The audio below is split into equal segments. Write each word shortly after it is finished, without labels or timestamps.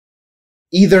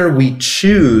either we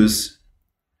choose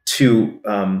to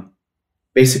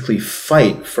basically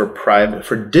fight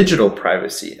for digital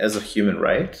privacy as a human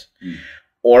right,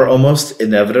 or almost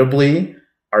inevitably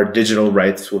our digital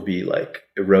rights will be like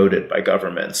eroded by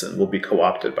governments and will be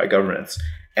co-opted by governments.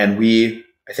 And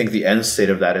I think the end state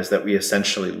of that is that we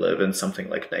essentially live in something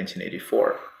like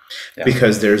 1984,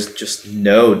 because there's just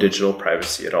no digital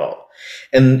privacy at all.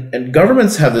 And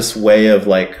governments have this way of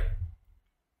like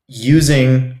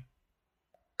using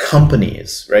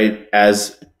companies, right,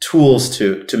 as tools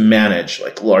to manage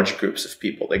like large groups of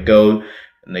people. They go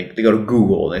to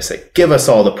Google and they say, give us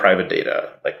all the private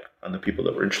data, like on the people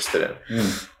that we're interested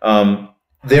in.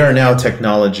 There are now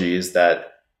technologies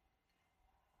that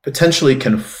potentially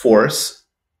can force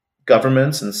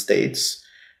governments and states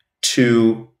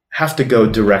to have to go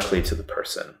directly to the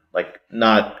person, like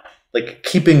not like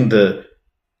keeping the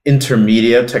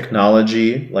intermediate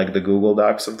technology, like the Google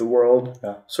Docs of the world,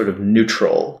 sort of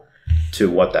neutral to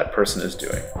what that person is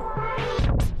doing.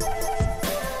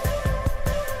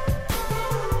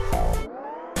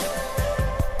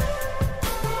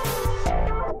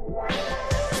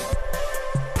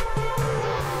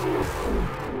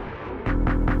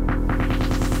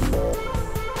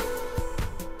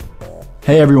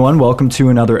 Hey everyone, welcome to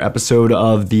another episode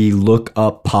of the Look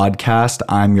Up podcast.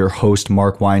 I'm your host,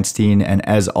 Mark Weinstein, and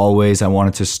as always, I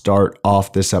wanted to start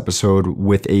off this episode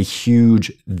with a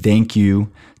huge thank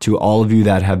you to all of you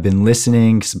that have been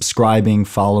listening, subscribing,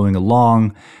 following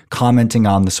along, commenting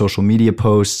on the social media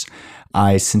posts.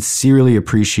 I sincerely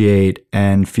appreciate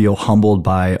and feel humbled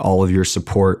by all of your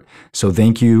support. So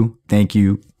thank you, thank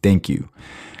you, thank you.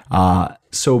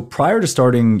 So prior to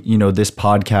starting, this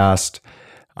podcast,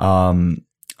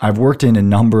 I've worked in a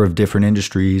number of different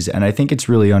industries, and I think it's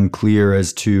really unclear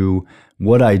as to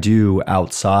what I do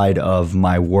outside of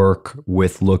my work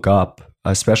with Look Up,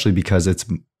 especially because it's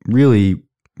really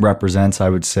represents, I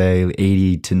would say,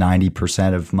 80 to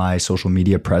 90% of my social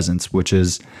media presence, which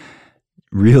is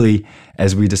really,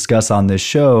 as we discuss on this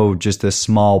show, just a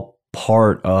small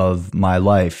part of my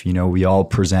life. We all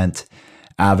present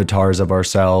avatars of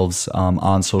ourselves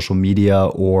on social media,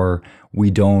 or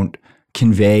we don't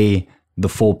convey the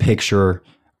full picture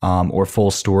or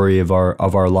full story of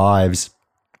our lives.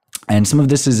 And some of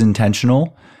this is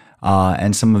intentional,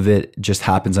 and some of it just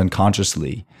happens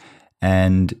unconsciously.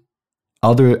 And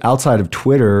outside of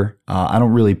Twitter, I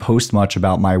don't really post much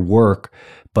about my work,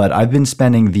 but I've been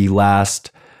spending the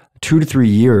last 2 to 3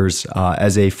 years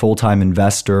as a full-time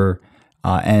investor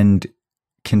and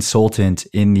consultant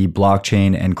in the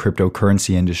blockchain and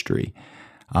cryptocurrency industry.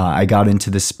 I got into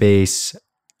the space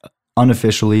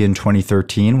unofficially in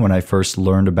 2013 when I first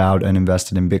learned about and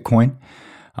invested in Bitcoin.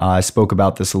 I spoke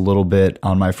about this a little bit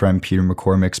on my friend Peter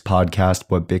McCormick's podcast,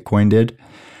 What Bitcoin Did,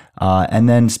 and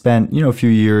then spent a few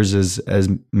years, as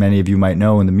many of you might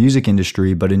know, in the music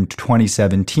industry. But in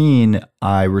 2017,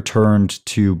 I returned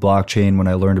to blockchain when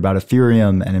I learned about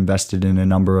Ethereum and invested in a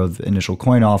number of initial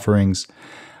coin offerings,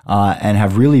 and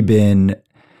have really been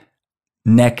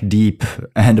neck deep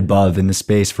and above in the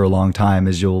space for a long time,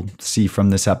 as you'll see from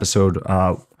this episode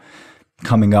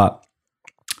coming up.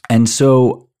 And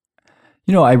so,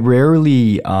 I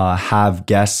rarely have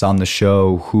guests on the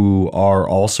show who are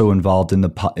also involved in the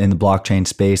blockchain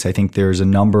space. I think there's a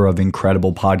number of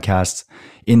incredible podcasts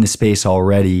in the space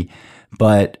already.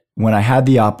 But when I had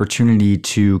the opportunity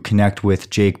to connect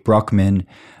with Jake Brukhman,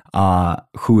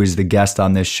 who is the guest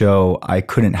on this show, I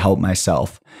couldn't help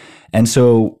myself. And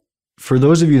so, for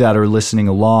those of you that are listening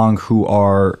along who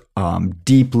are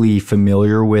deeply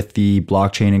familiar with the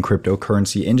blockchain and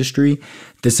cryptocurrency industry,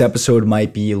 this episode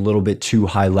might be a little bit too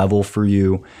high level for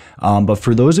you. But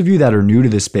for those of you that are new to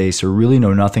this space or really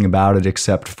know nothing about it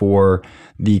except for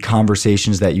the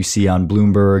conversations that you see on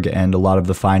Bloomberg and a lot of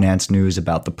the finance news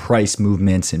about the price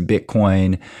movements in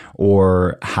Bitcoin,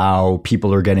 or how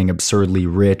people are getting absurdly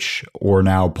rich or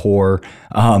now poor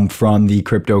from the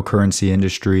cryptocurrency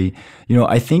industry,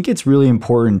 I think it's really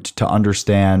important to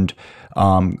understand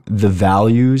the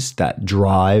values that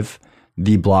drive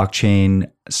the blockchain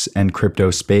and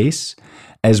crypto space,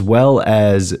 as well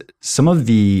as some of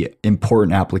the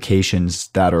important applications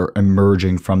that are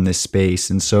emerging from this space.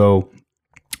 And so,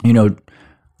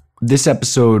 this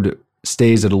episode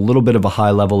stays at a little bit of a high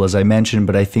level, as I mentioned,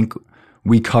 but I think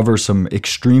we cover some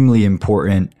extremely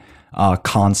important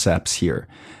concepts here.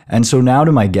 And so now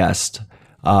to my guest.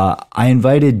 I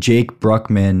invited Jake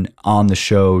Brukhman on the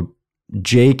show.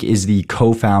 Jake is the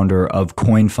co-founder of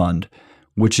CoinFund,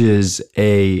 which is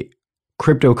a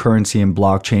cryptocurrency and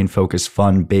blockchain focused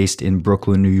fund based in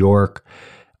Brooklyn, New York.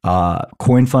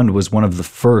 CoinFund was one of the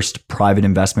first private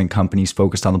investment companies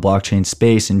focused on the blockchain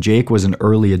space, and Jake was an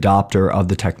early adopter of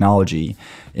the technology.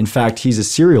 In fact, he's a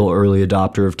serial early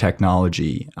adopter of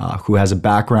technology who has a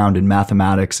background in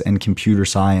mathematics and computer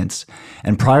science.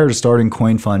 And prior to starting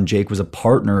CoinFund, Jake was a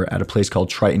partner at a place called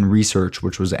Triton Research,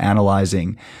 which was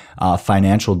analyzing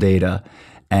financial data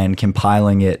and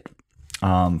compiling it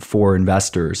for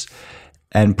investors.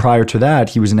 And prior to that,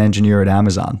 he was an engineer at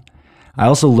Amazon. I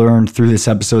also learned through this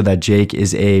episode that Jake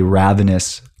is a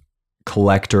ravenous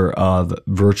collector of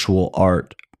virtual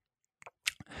art.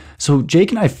 So Jake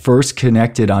and I first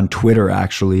connected on Twitter,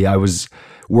 actually. I was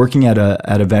working at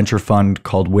a venture fund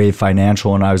called Wave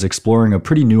Financial, and I was exploring a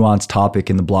pretty nuanced topic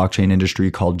in the blockchain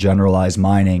industry called generalized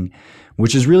mining,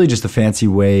 which is really just a fancy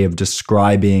way of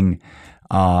describing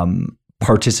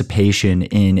participation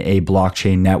in a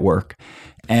blockchain network.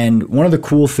 And one of the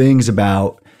cool things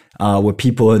about what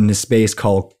people in this space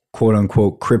call quote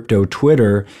unquote crypto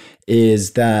Twitter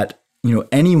is that,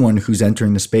 anyone who's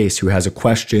entering the space who has a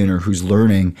question or who's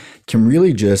learning can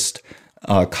really just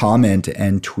comment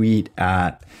and tweet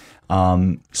at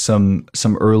some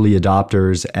early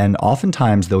adopters, and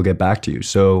oftentimes they'll get back to you.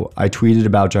 So I tweeted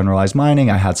about generalized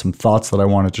mining. I had some thoughts that I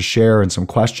wanted to share and some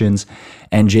questions,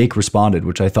 and Jake responded,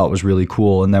 which I thought was really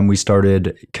cool. And then we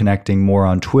started connecting more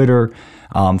on Twitter,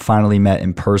 finally met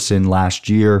in person last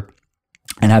year,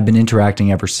 and have been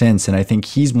interacting ever since. And I think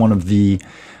he's one of the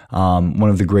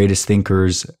greatest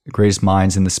thinkers, greatest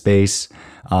minds in the space.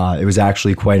 It was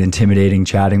actually quite intimidating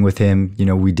chatting with him.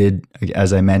 We did,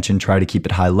 as I mentioned, try to keep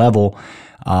it high level,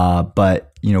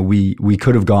 but we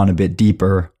could have gone a bit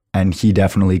deeper, and he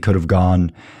definitely could have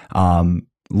gone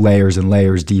layers and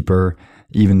layers deeper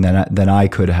even than I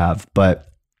could have. But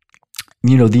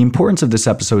the importance of this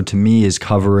episode to me is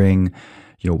covering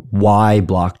why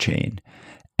blockchain,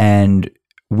 and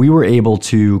we were able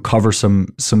to cover some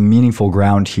meaningful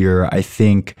ground here. I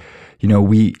think,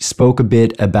 we spoke a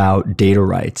bit about data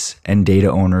rights and data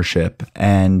ownership,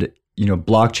 and,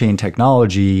 blockchain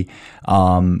technology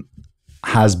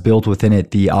has built within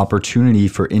it the opportunity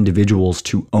for individuals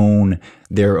to own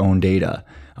their own data.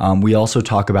 We also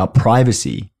talk about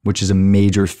privacy, which is a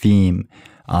major theme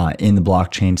in the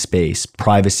blockchain space.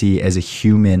 Privacy as a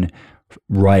human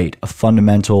right, a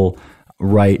fundamental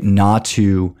right not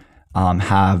to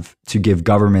have to give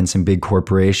governments and big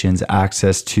corporations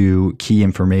access to key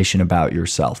information about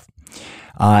yourself.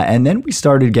 And then we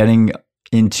started getting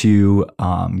into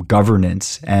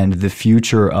governance and the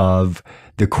future of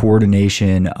the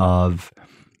coordination of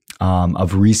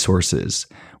resources,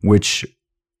 which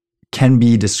can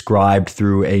be described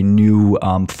through a new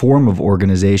form of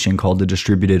organization called the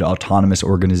distributed autonomous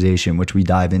organization, which we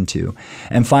dive into.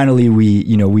 And finally,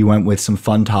 we went with some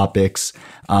fun topics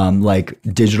like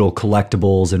digital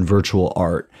collectibles and virtual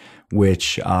art,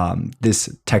 which this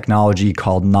technology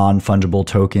called non-fungible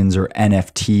tokens, or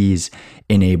NFTs,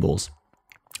 enables.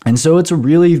 And so it's a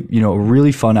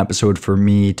really fun episode for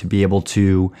me to be able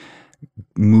to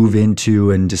move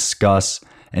into and discuss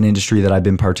an industry that I've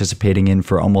been participating in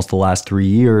for almost the last 3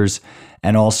 years,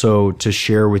 and also to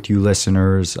share with you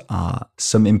listeners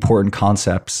some important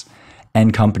concepts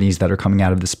and companies that are coming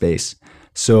out of the space.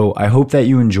 So I hope that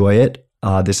you enjoy it.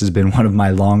 This has been one of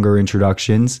my longer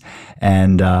introductions,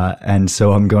 and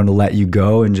so I'm going to let you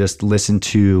go and just listen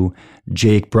to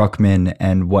Jake Brukhman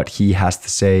and what he has to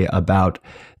say about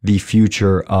the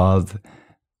future of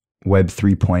Web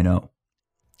 3.0.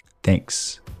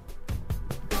 Thanks.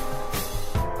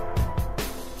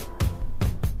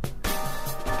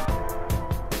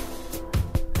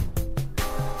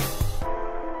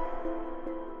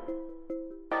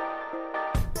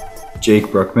 Jake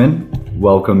Brukhman,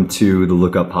 welcome to the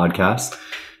Look Up podcast.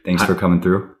 Thanks for coming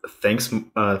through. Thanks,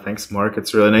 Mark.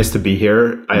 It's really nice to be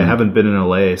here. I haven't been in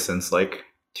LA since like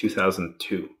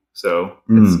 2002, so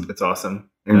it's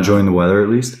awesome. You're enjoying the weather, at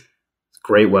least? It's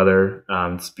great weather.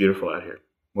 It's beautiful out here.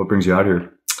 What brings you out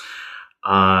here?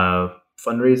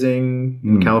 Fundraising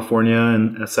in California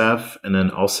and SF, and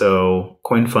then also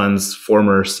CoinFund's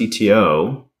former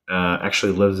CTO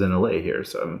actually lives in LA here,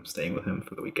 so I'm staying with him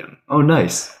for the weekend. Oh,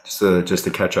 nice. Just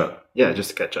to catch up. Yeah, just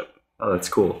to catch up. Oh, that's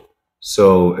cool.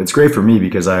 So it's great for me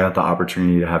because I got the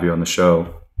opportunity to have you on the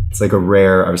show. It's like I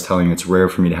was telling you, it's rare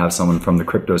for me to have someone from the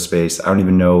crypto space. I don't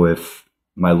even know if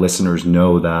my listeners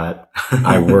know that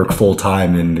I work full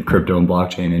time in the crypto and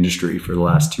blockchain industry for the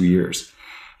last 2 years.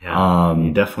 Yeah,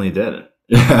 you definitely did.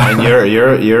 Yeah, and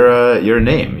you're a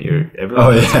name.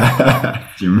 Oh yeah,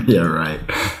 yeah, right.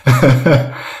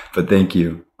 But thank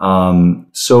you.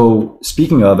 So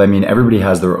speaking of, I mean, everybody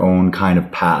has their own kind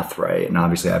of path, right? And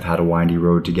obviously I've had a windy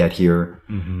road to get here.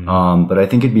 But I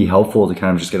think it'd be helpful to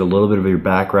kind of just get a little bit of your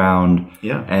background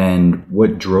and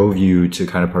what drove you to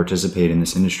kind of participate in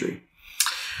this industry.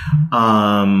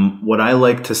 What I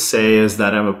like to say is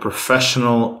that I'm a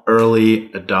professional early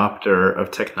adopter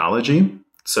of technology.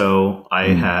 So I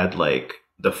had like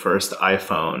the first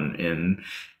iPhone in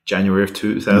January of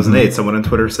 2008. Someone on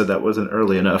Twitter said that wasn't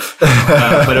early enough,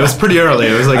 but it was pretty early.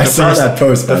 It was like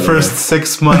the first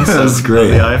 6 months of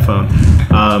the iPhone.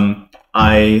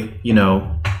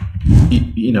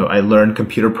 I learned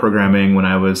computer programming when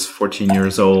I was 14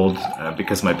 years old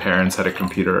because my parents had a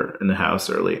computer in the house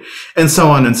early, and so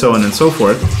on and so on and so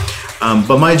forth.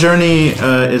 But my journey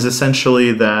is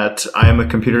essentially that I am a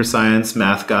computer science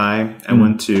math guy. I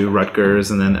went to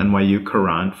Rutgers and then NYU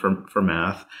Courant for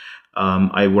math.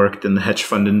 I worked in the hedge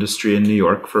fund industry in New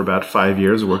York for about 5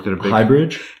 years. I worked at a big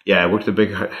Highbridge? Yeah, I worked at a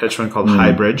big hedge fund called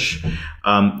Highbridge.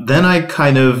 Then I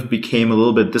kind of became a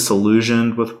little bit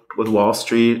disillusioned with Wall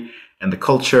Street and the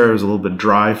culture. It was a little bit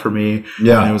dry for me.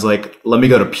 Yeah. And I was like, let me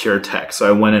go to pure tech. So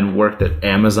I went and worked at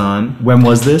Amazon. When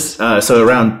was this? So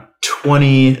around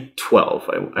 2012.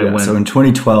 I went. So in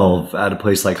 2012, at a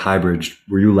place like Highbridge,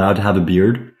 were you allowed to have a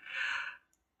beard?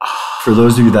 For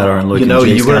those of you that aren't looking,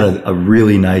 Jake's got a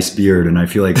really nice beard, and I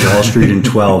feel like Wall Street in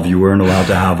 12, you weren't allowed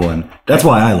to have one. That's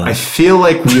why I like. I feel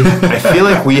like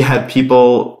we had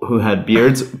people who had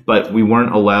beards, but we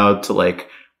weren't allowed to like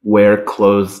wear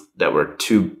clothes that were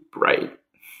too bright.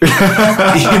 Like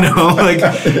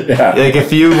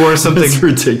if you wore something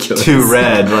ridiculous, too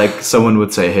red, like someone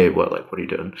would say, "Hey, what are you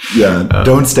doing?" Yeah,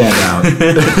 don't stand out.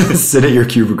 Sit at your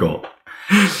cubicle.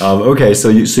 Okay, so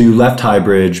you left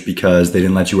Highbridge because they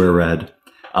didn't let you wear red,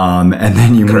 and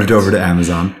then you moved over to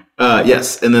Amazon.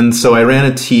 Yes, and then so I ran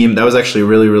a team. That was actually a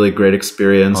really, really great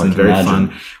experience and very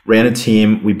fun. Ran a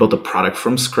team. We built a product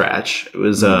from scratch. It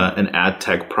was an ad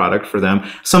tech product for them.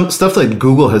 Some stuff like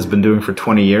Google has been doing for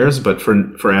 20 years, but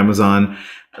for Amazon,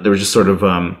 they were just sort of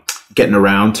getting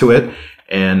around to it.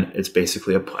 And it's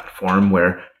basically a platform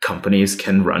where companies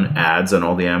can run ads on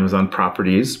all the Amazon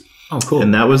properties. Oh, cool.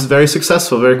 And that was very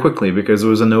successful very quickly because it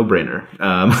was a no-brainer.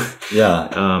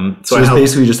 So it's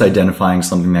basically just identifying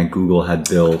something that Google had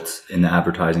built in the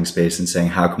advertising space and saying,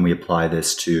 how can we apply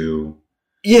this to...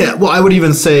 Yeah, well, I would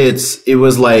even say it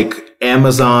was like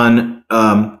Amazon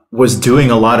was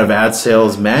doing a lot of ad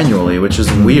sales manually, which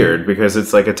is weird because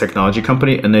it's like a technology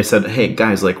company. And they said, hey,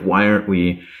 guys, like, why aren't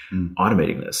we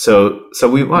automating this? So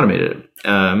we automated it.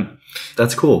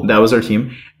 That's cool. That was our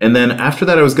team. And then after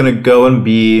that, I was going to go and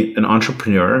be an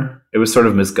entrepreneur. It was sort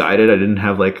of misguided. I didn't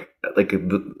have like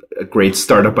a great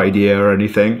startup idea or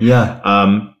anything. Yeah.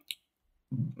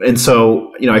 And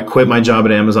so, I quit my job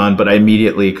at Amazon, but I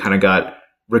immediately kind of got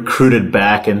recruited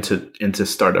back into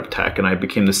startup tech. And I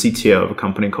became the CTO of a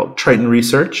company called Triton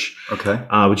Research. Okay.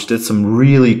 Which did some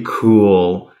really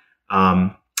cool,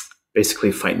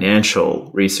 basically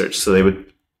financial research. So they would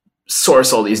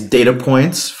source all these data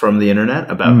points from the internet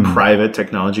about private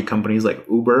technology companies like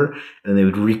Uber, and they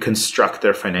would reconstruct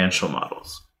their financial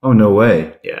models. Oh, no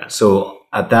way. Yeah. So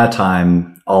at that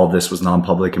time, all of this was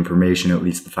non-public information, at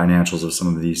least the financials of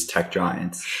some of these tech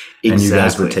giants. Exactly. And you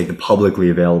guys would take the publicly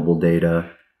available data.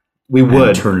 We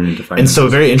would turn it into financials. And so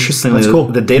very interestingly,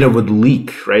 the data would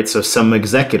leak, right? So some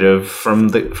executive from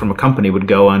a company would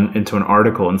go into an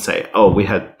article and say, oh, we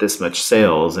had this much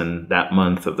sales in that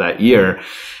month of that year.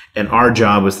 And our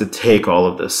job was to take all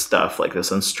of this stuff, like this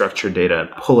unstructured data,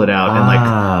 and pull it out and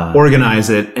like organize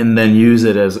it and then use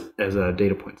it as a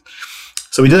data point.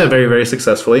 So we did that very, very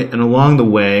successfully. And along the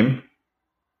way,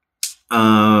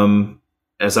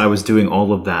 as I was doing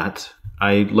all of that,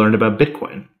 I learned about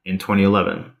Bitcoin in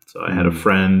 2011. So I had a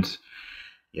friend,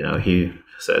 he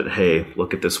said, hey,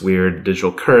 look at this weird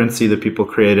digital currency that people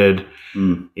created,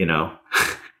 and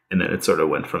then it sort of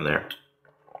went from there.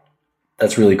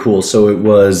 That's really cool. So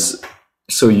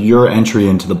your entry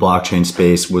into the blockchain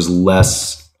space was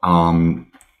less,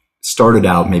 started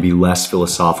out maybe less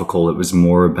philosophical. It was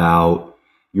more about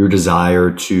your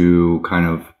desire to kind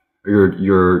of,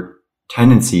 your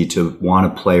tendency to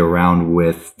want to play around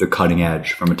with the cutting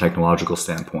edge from a technological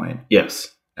standpoint. Yes.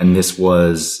 And this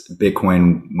was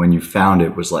Bitcoin, when you found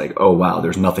it, was like, oh, wow,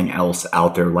 there's nothing else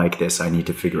out there like this. I need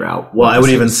to figure out. Well, I would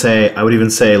even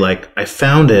say like I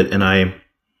found it and I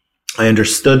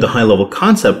understood the high level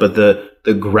concept, but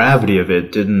the gravity of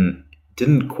it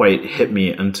didn't quite hit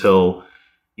me until,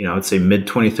 I'd say mid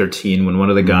 2013, when one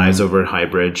of the guys over at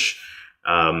Highbridge,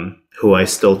 who I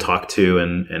still talk to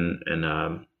and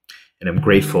I'm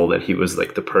grateful that he was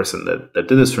like the person that did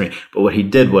this for me. But what he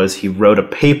did was he wrote a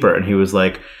paper and he was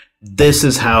like, this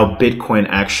is how Bitcoin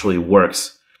actually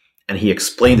works. And he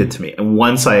explained it to me. And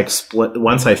once I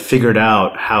figured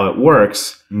out how it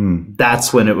works,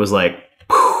 that's when it was like,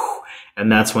 poof, and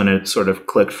that's when it sort of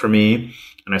clicked for me.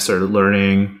 And I started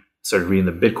learning, started reading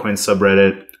the Bitcoin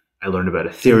subreddit. I learned about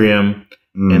Ethereum.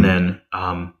 And then,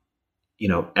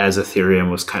 as Ethereum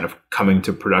was kind of coming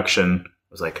to production, I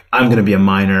was like, I'm going to be a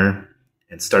miner,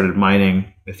 and started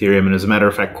mining Ethereum. And as a matter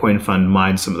of fact, CoinFund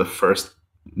mined some of the first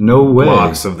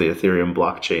blocks of the Ethereum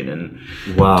blockchain in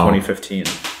 2015.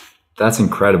 That's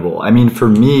incredible. I mean, for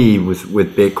me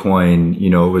with Bitcoin,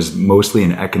 it was mostly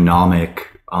an economic,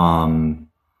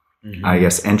 I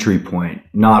guess, entry point,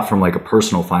 not from like a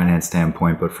personal finance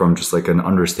standpoint, but from just like an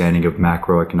understanding of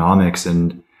macroeconomics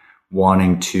and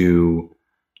wanting to,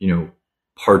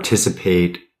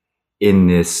 participate in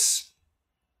this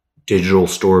digital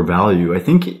store value. I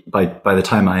think by the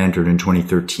time I entered in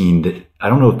 2013, that I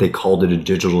don't know if they called it a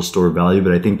digital store value,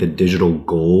 but I think the digital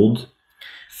gold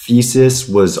thesis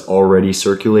was already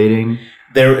circulating.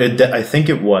 I think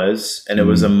it was, and it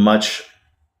was a much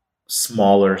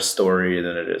smaller story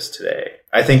than it is today.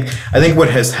 I think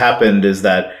what has happened is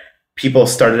that people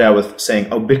started out with saying,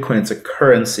 "Oh, Bitcoin is a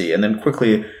currency," and then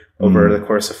quickly over the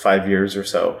course of 5 years or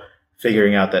so,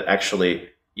 figuring out that actually,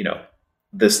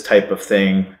 this type of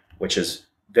thing, which is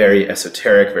very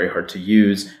esoteric, very hard to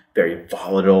use, very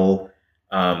volatile,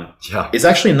 is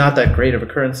actually not that great of a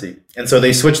currency. And so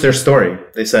they switched their story.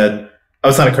 They said, "Oh,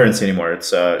 it's not a currency anymore.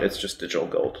 It's just digital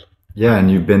gold." Yeah,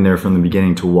 and you've been there from the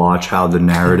beginning to watch how the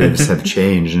narratives have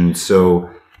changed. And so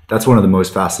that's one of the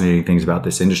most fascinating things about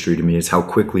this industry to me is how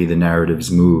quickly the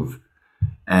narratives move.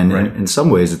 And in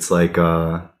some ways, it's like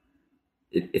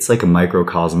it's like a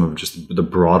microcosm of just the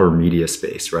broader media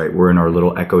space, right? We're in our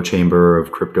little echo chamber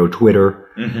of crypto Twitter,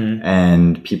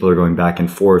 and people are going back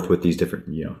and forth with these different,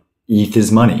 ETH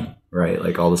is money, right?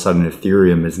 Like all of a sudden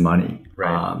Ethereum is money,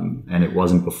 right? And it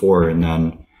wasn't before. And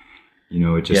then,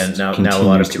 it just now a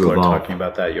lot of people are talking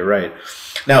about that. You're right.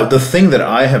 Now, the thing that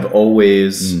I have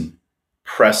always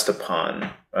pressed upon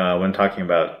when talking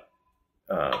about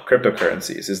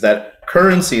cryptocurrencies is that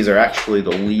currencies are actually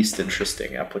the least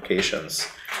interesting applications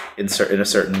in a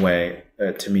certain way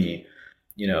to me,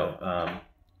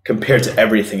 compared to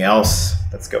everything else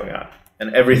that's going on.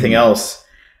 And everything else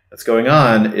that's going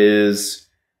on is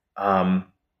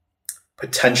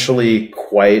potentially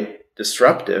quite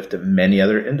disruptive to many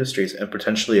other industries and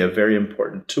potentially a very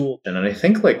important tool. And I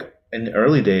think like in the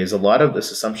early days, a lot of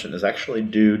this assumption is actually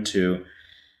due to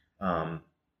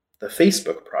the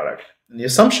Facebook product. And the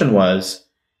assumption was,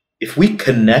 if we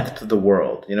connect the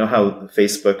world, how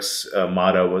Facebook's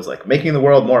motto was like making the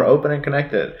world more open and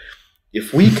connected.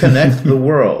 If we connect the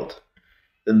world,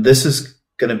 then this is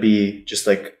going to be just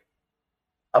like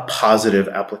a positive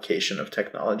application of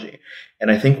technology. And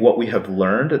I think what we have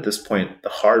learned at this point the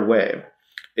hard way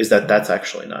is that that's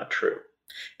actually not true.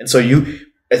 And so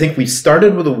I think we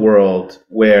started with a world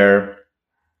where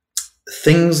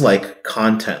things like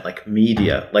content, like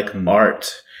media, like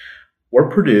art were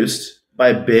produced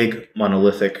by big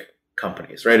monolithic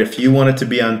companies, right? If you wanted to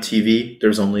be on TV,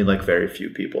 there's only like very few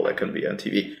people that can be on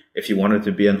TV. If you wanted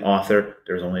to be an author,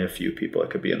 there's only a few people that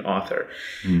could be an author.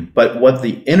 But what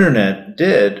the internet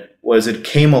did was it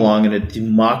came along and it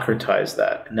democratized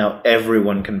that. Now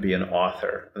everyone can be an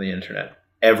author on the internet.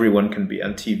 Everyone can be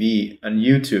on TV, on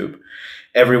YouTube.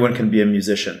 Everyone can be a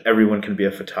musician. Everyone can be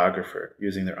a photographer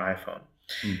using their iPhone.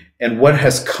 And what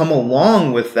has come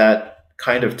along with that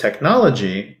kind of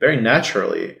technology, very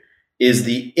naturally, is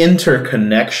the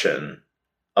interconnection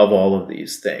of all of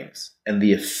these things, and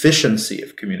the efficiency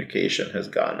of communication has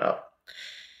gone up.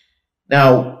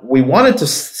 Now, we wanted to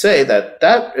say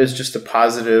that is just a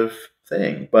positive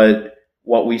thing, but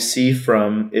what we see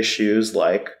from issues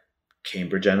like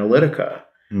Cambridge Analytica,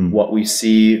 what we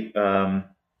see,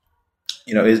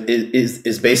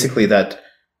 is basically that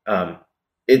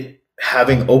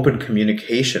having open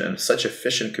communication and such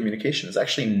efficient communication is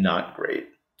actually not great.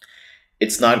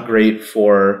 It's not great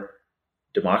for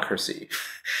democracy.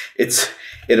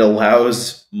 It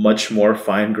allows much more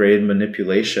fine-grained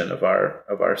manipulation of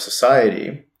our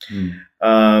society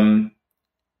in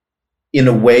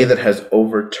a way that has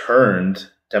overturned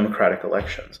democratic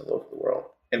elections all over the world,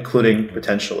 including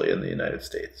potentially in the United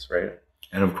States, right?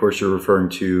 And of course, you're referring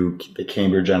to the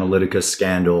Cambridge Analytica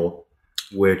scandal,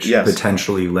 which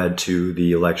potentially led to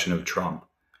the election of Trump.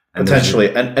 And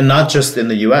potentially, and not just in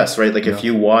the U.S., right? Like if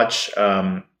you watch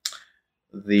the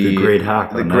Great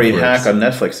Hack on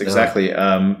Netflix, exactly,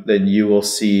 then you will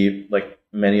see like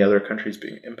many other countries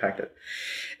being impacted.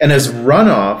 And as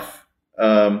runoff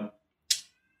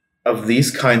of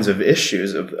these kinds of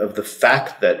issues, of the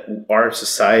fact that our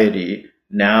society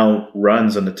now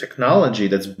runs on the technology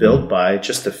that's built by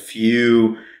just a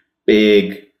few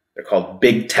they're called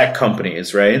big tech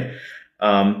companies, right?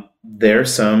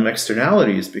 There's some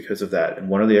externalities because of that. And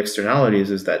one of the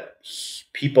externalities is that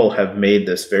people have made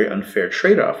this very unfair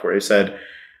trade-off where they said,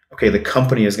 okay, the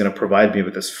company is going to provide me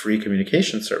with this free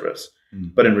communication service,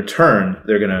 but in return,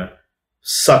 they're going to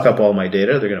suck up all my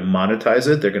data. They're going to monetize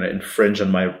it. They're going to infringe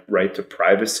on my right to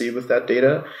privacy with that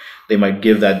data. They might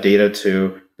give that data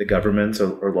to the government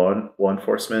or law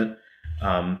enforcement,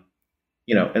 and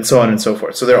so on and so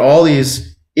forth. So there are all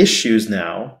these issues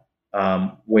now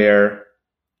where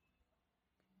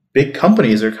big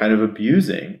companies are kind of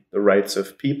abusing the rights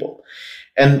of people.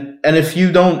 And if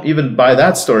you don't even buy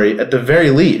that story, at the very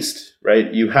least,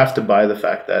 right, you have to buy the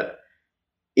fact that,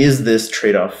 is this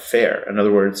trade-off fair? In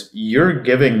other words, you're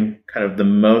giving kind of the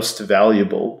most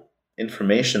valuable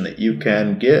information that you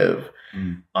can give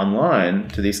online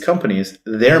to these companies.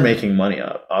 They're making money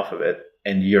off of it,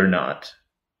 and you're not.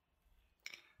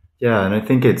 Yeah, and I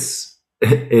think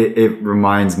it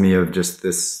reminds me of just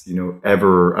this, I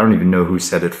don't even know who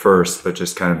said it first, but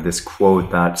just kind of this quote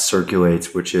that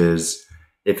circulates, which is,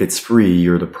 if it's free,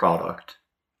 you're the product.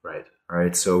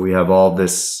 Right. So we have all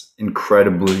this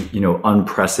incredibly,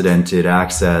 unprecedented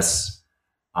access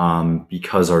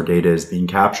because our data is being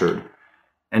captured.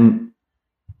 And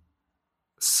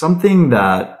something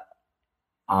that,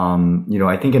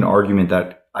 I think an argument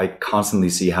that I constantly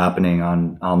see happening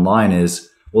online is,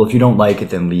 well, if you don't like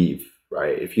it, then leave.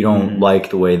 Right. If you don't like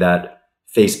the way that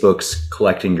Facebook's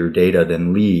collecting your data,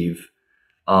 then leave.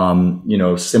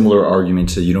 Similar argument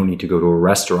to you don't need to go to a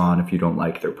restaurant if you don't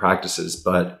like their practices.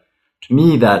 But to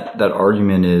me, that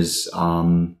argument is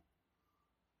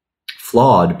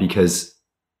flawed because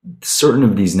certain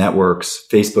of these networks,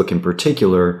 Facebook in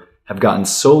particular, have gotten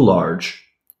so large,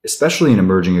 especially in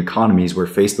emerging economies where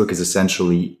Facebook is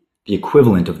essentially the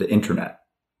equivalent of the internet,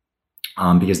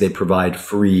 because they provide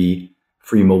free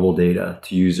mobile data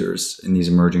to users in these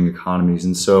emerging economies.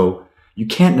 And so you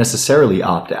can't necessarily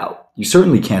opt out. You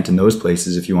certainly can't in those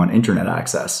places if you want internet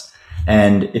access.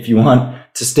 And if you want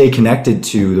to stay connected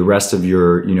to the rest of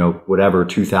your,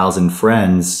 2,000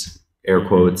 friends, air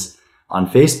quotes, on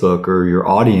Facebook, or your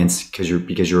audience, because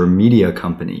you're a media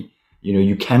company,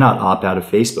 you cannot opt out of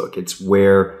Facebook. It's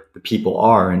where the people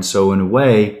are. And so in a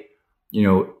way,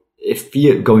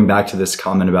 if going back to this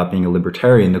comment about being a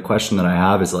libertarian, the question that I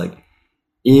have is like,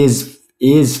 is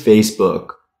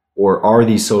Facebook, or are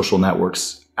these social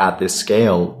networks at this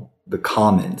scale the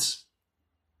commons?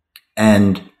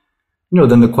 And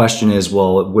then the question is,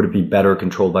 well, would it be better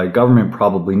controlled by government?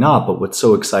 Probably not. But what's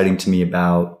so exciting to me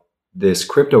about this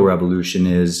crypto revolution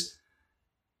is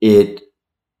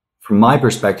from my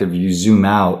perspective, you zoom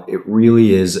out, it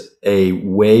really is a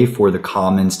way for the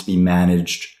commons to be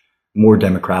managed more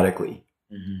democratically,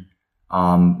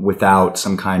 without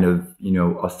some kind of,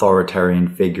 authoritarian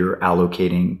figure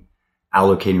allocating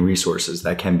resources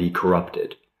that can be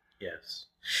corrupted. Yes.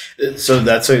 So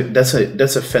that's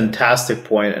a fantastic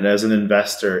point. And as an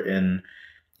investor in,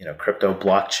 crypto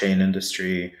blockchain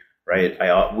industry, right,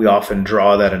 we often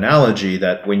draw that analogy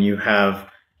that when you have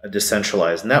a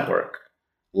decentralized network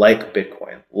like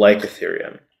Bitcoin, like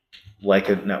Ethereum, like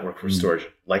a network for storage,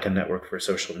 like a network for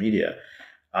social media,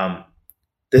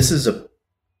 this is a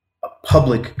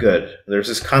public good. There's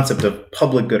this concept of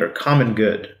public good or common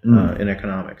good in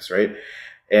economics, right?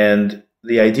 And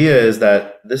the idea is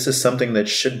that this is something that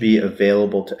should be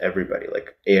available to everybody.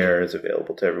 Like air is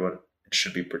available to everyone. It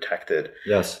should be protected.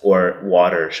 Yes. Or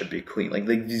water should be clean. Like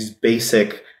these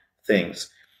basic things.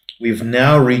 We've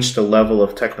now reached a level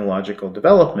of technological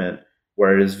development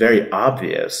where it is very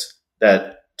obvious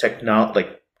that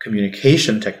like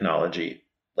communication technology,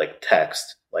 like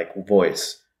text, like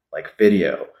voice, like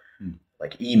video,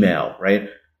 like email, right?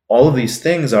 All of these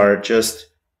things are just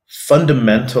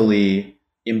fundamentally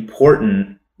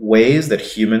important ways that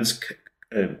humans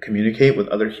communicate with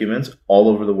other humans all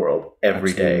over the world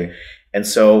every day. And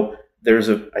so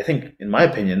I think, in my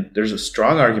opinion, there's a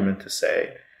strong argument to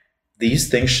say these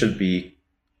things should be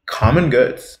common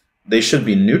goods. They should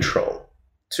be neutral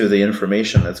to the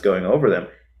information that's going over them.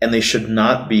 And they should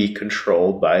not be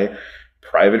controlled by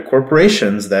private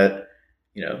corporations that,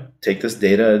 take this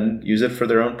data and use it for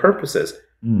their own purposes.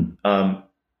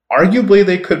 Arguably,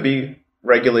 they could be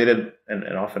regulated,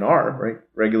 and often are, right,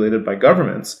 regulated by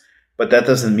governments, but that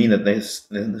doesn't mean that they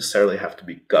necessarily have to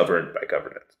be governed by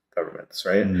governments,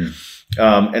 right?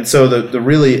 And so the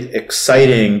really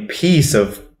exciting piece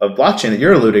of blockchain that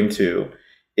you're alluding to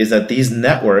is that these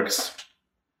networks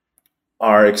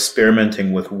are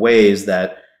experimenting with ways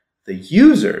that the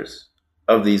users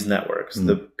of these networks,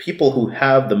 the people who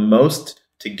have the most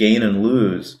to gain and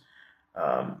lose,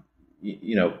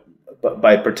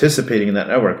 by participating in that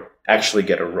network, actually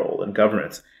get a role in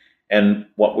governance. And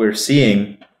what we're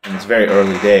seeing, and it's very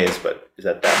early days, but is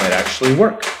that might actually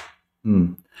work.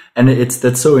 And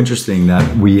that's so interesting that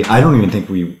I don't even think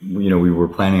we were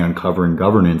planning on covering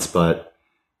governance, but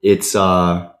it's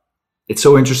so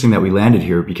interesting that we landed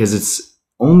here because it's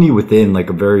only within like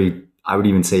a very, I would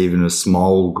even say even a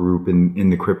small group in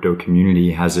the crypto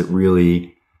community has it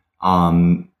really,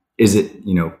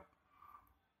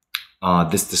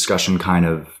 this discussion kind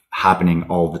of happening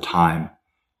all the time.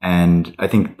 And I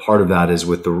think part of that is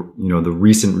with the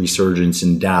recent resurgence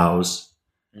in DAOs,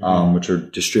 which are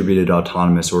distributed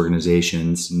autonomous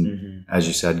organizations, and as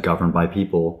you said, governed by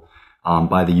people,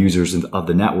 by the users of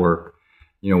the network.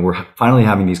 We're finally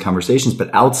having these conversations,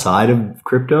 but outside of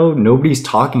crypto, nobody's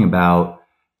talking about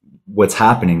what's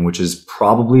happening, which is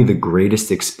probably the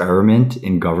greatest experiment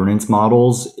in governance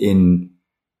models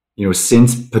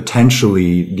since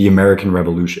potentially the American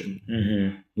Revolution.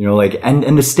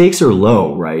 And the stakes are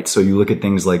low, right? So you look at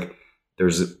things like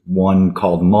there's one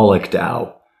called Moloch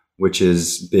DAO, which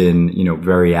has been,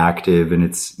 very active, and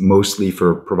it's mostly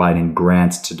for providing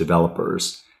grants to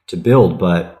developers to build.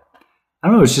 But I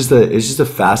don't know, it's just a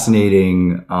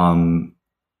fascinating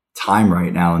time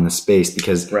right now in the space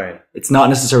because it's not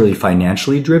necessarily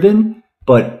financially driven,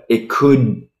 but it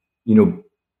could,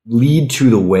 lead to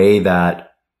the way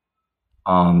that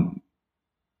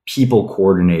people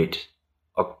coordinate,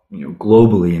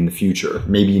 globally in the future.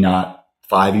 Maybe not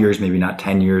 5 years, maybe not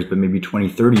 10 years, but maybe 20,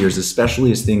 30 years,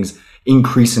 especially as things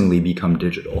increasingly become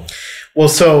digital. Well,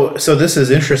 so this is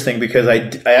interesting because I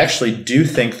actually do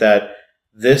think that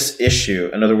this issue,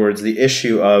 in other words, the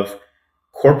issue of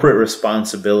corporate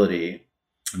responsibility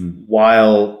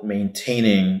while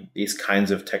maintaining these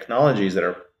kinds of technologies that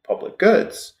are public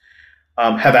goods,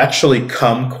 have actually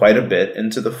come quite a bit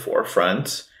into the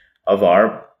forefront of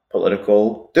our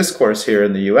political discourse here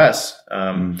in the U.S.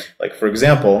 Like, for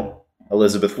example,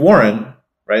 Elizabeth Warren,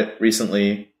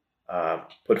 recently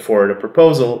put forward a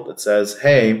proposal that says,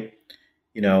 hey,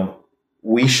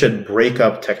 we should break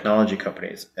up technology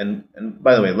companies. And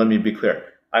by the way, let me be clear.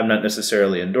 I'm not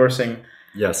necessarily endorsing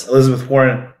Elizabeth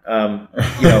Warren. In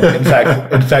fact,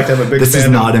 I'm a big fan. This is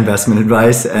not investment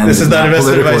advice. And this is not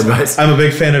investment advice. I'm a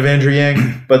big fan of Andrew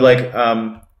Yang, but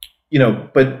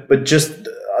but just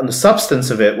on the substance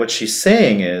of it, what she's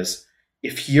saying is,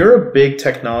 if you're a big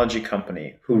technology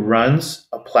company who runs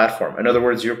a platform, in other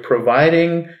words, you're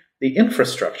providing the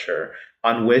infrastructure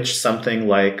on which something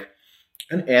like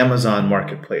an Amazon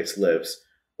marketplace lives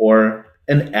or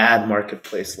an ad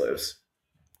marketplace lives,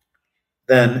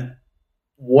 then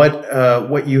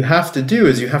what you have to do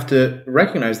is you have to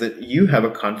recognize that you have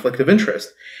a conflict of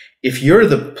interest. If you're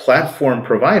the platform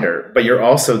provider, but you're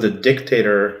also the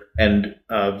dictator and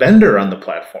vendor on the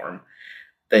platform,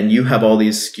 then you have all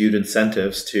these skewed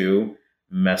incentives to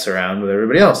mess around with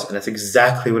everybody else. And that's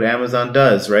exactly what Amazon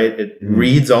does, right? It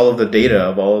reads all of the data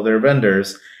of all of their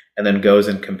vendors and then goes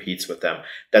and competes with them.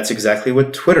 That's exactly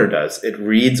what Twitter does. It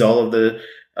reads all of the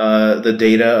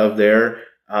data of their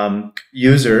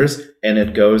users and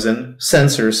it goes and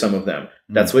censors some of them.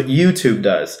 That's what YouTube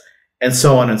does, and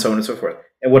so on and so on and so forth.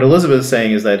 And what Elizabeth is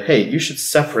saying is that, hey, you should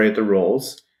separate the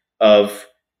roles of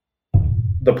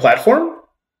the platform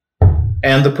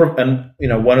and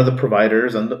one of the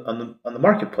providers on the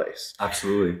marketplace.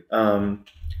 Absolutely.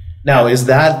 Now,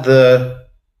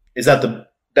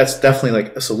 that's definitely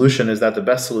like a solution. Is that the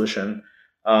best solution?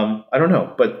 I don't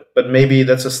know, but maybe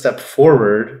that's a step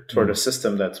forward toward a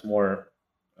system that's more.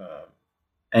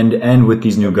 And with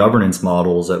these new governance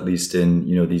models, at least in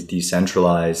these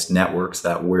decentralized networks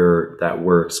that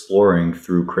we're exploring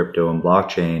through crypto and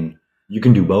blockchain, you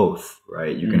can do both,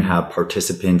 right? You can have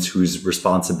participants whose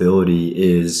responsibility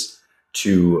is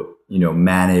to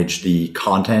manage the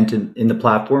content in the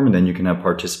platform, and then you can have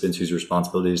participants whose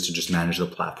responsibility is to just manage the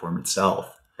platform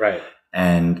itself, right?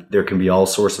 And there can be all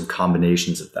sorts of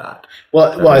combinations of that.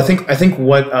 Well, I think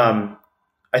what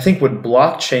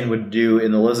blockchain would do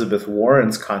in Elizabeth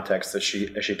Warren's context, as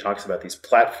she talks about these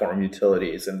platform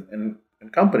utilities and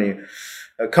companies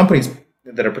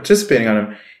that are participating on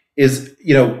them, is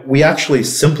we actually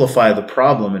simplify the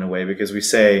problem in a way, because we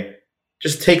say,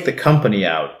 just take the company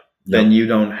out, then you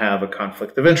don't have a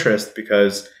conflict of interest,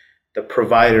 because the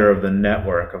provider of the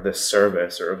network, of this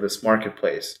service or of this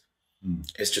marketplace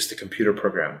is just a computer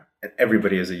program, and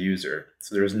everybody is a user.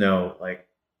 So there's no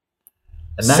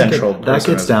and that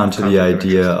gets down to the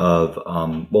idea of,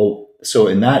 so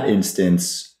in that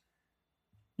instance,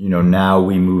 now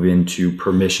we move into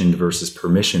permissioned versus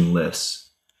permissionless.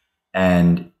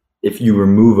 And if you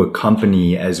remove a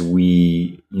company as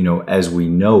we as we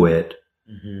know it.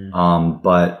 Mm-hmm.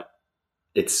 But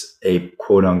it's a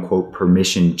quote unquote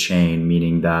permission chain,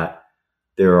 meaning that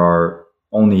there are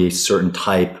only a certain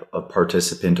type of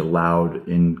participant allowed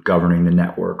in governing the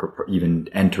network or even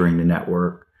entering the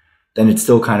network. Then it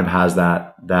still kind of has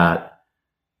that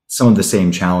some of the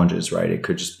same challenges, right? It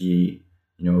could just be,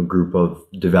 a group of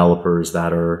developers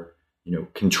that are,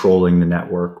 controlling the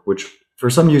network, which for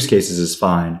some use cases is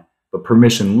fine, but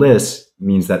permissionless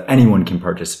means that anyone can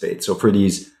participate. So for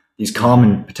these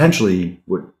common, potentially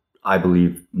what I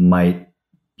believe might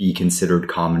be considered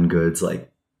common goods,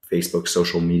 like Facebook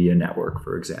social media network,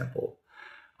 for example,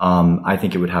 I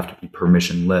think it would have to be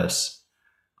permissionless.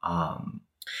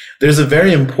 There's a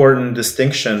very important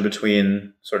distinction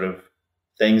between sort of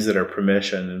things that are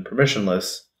permission and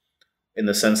permissionless, in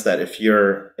the sense that if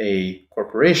you're a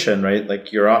corporation, right,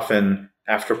 like you're often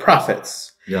after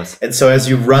profits. Yes. And so as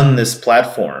you run this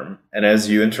platform and as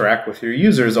you interact with your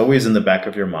users, always in the back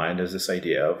of your mind is this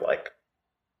idea of like,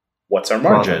 what's our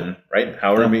margin, right?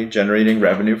 How are we generating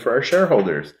revenue for our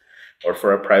shareholders or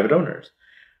for our private owners?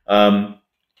 And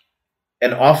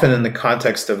often in the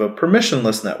context of a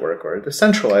permissionless network or a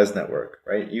decentralized network,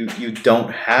 right, you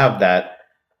don't have that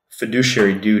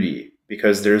fiduciary duty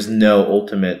because there's no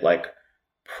ultimate like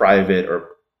private or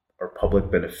public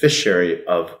beneficiary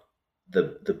of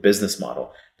the business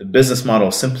model. The business model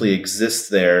simply exists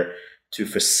there to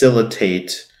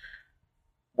facilitate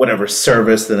whatever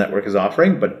service the network is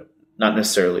offering, but not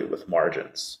necessarily with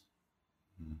margins.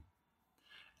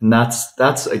 And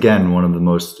that's again one of the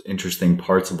most interesting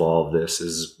parts of all of this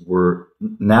is we're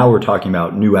talking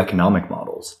about new economic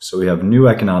models. So we have new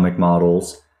economic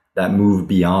models that move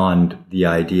beyond the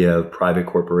idea of private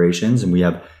corporations, and we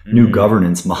have new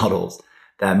governance models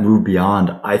that move beyond,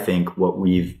 I think, what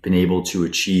we've been able to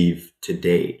achieve to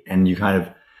date. And you kind of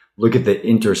look at the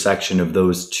intersection of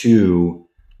those two,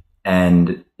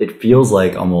 and it feels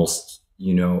like almost,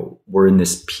 we're in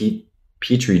this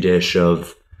petri dish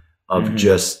of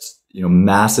just,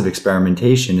 massive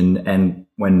experimentation. And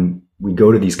when we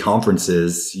go to these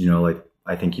conferences, like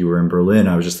I think you were in Berlin,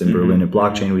 I was just in Berlin at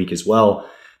Blockchain Week as well.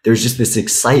 There's just this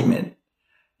excitement,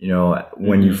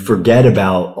 when you forget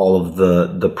about all of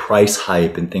the price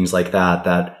hype and things like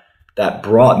that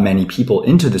brought many people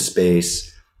into the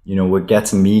space. What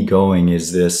gets me going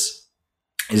is this,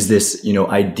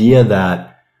 idea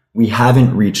that we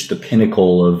haven't reached the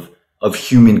pinnacle of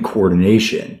human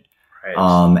coordination.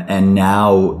 Right. And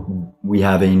now we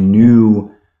have a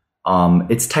new,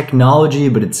 it's technology,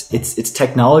 but it's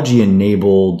technology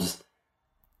enabled,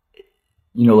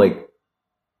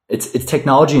 it's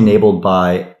technology enabled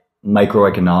by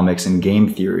microeconomics and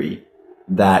game theory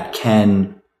that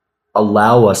can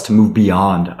allow us to move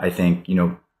beyond, I think,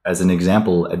 as an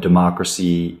example, a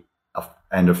democracy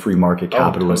and a free market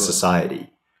capitalist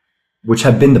society, which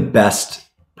have been the best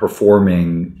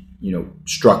performing,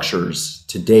 structures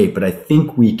to date. But I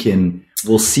think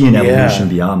we'll see an evolution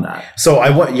beyond that. So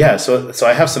so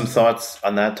I have some thoughts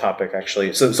on that topic,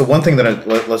 actually. So one thing that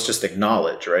let's just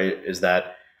acknowledge, right, is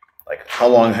that like, how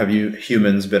long have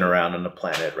humans been around on the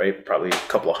planet, right? Probably a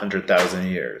couple of 100,000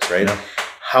 years, right? Yeah.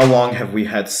 How long have we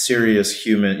had serious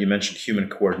you mentioned human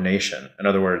coordination. In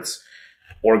other words,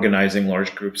 organizing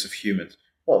large groups of humans.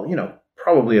 Well,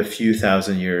 probably a few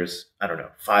thousand years, I don't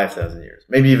know, 5,000 years,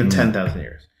 maybe even 10,000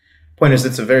 years. Point is,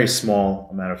 it's a very small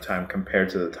amount of time compared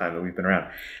to the time that we've been around.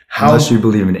 Unless you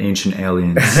believe in ancient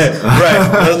aliens.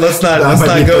 Right. Let's not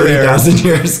go there. 30,000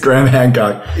 years, Graham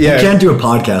Hancock. Yeah. You can't do a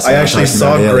podcast. I actually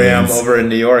saw Graham over in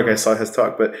New York. I saw his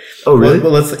talk, but oh really?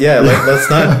 Well, let's not.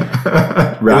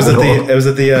 It was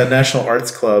at the National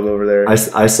Arts Club over there.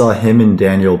 I saw him and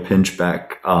Daniel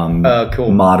Pinchbeck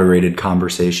cool. moderated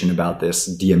conversation about this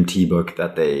DMT book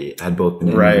that they had both been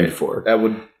interviewed for. That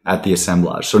would. At the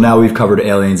assemblage. So now we've covered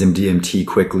aliens and DMT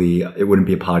quickly. It wouldn't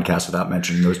be a podcast without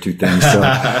mentioning those two things. So.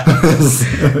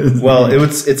 Well,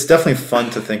 it's definitely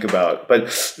fun to think about. But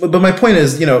my point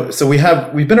is, so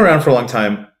we've been around for a long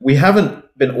time. We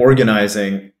haven't been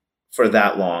organizing for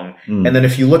that long. And then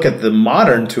if you look at the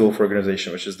modern tool for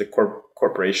organization, which is the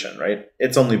corporation, right?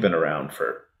 It's only been around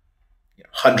for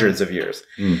hundreds of years.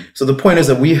 So the point is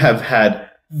that we have had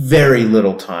very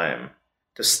little time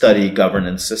to study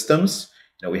governance systems.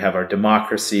 We have our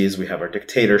democracies, we have our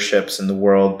dictatorships in the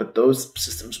world, but those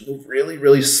systems move really,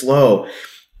 really slow.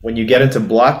 When you get into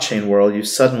blockchain world, you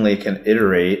suddenly can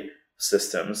iterate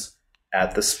systems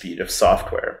at the speed of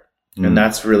software. And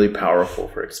that's really powerful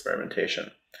for experimentation.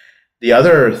 The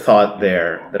other thought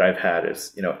there that I've had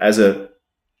is, as a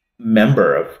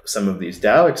member of some of these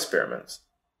DAO experiments,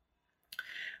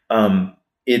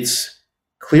 it's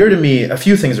clear to me, a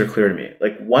few things are clear to me.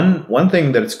 Like one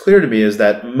thing that it's clear to me is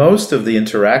that most of the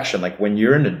interaction, like when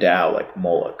you're in a DAO like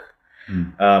Moloch,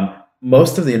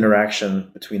 most of the interaction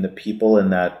between the people in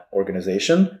that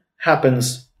organization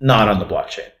happens not on the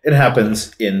blockchain. It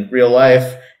happens in real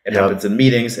life. It happens in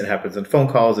meetings. It happens in phone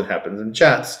calls. It happens in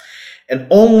chats. And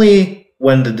only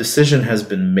when the decision has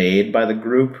been made by the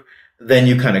group, then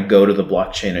you kind of go to the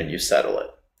blockchain and you settle it.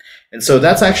 And so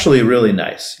that's actually really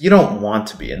nice. You don't want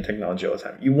to be in technology all the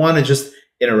time. You want to just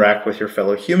interact with your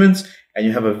fellow humans, and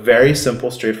you have a very simple,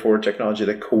 straightforward technology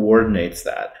that coordinates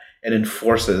that and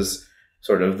enforces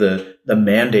sort of the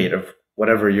mandate of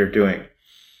whatever you're doing.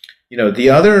 You know, the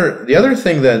other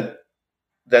thing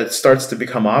that starts to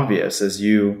become obvious as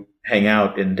you hang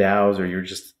out in DAOs or you're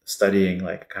just studying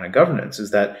like kind of governance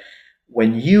is that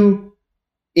when you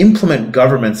implement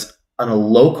governments on a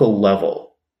local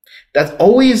level, that's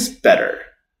always better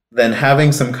than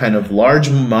having some kind of large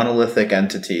monolithic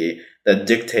entity that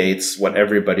dictates what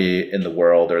everybody in the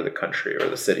world or the country or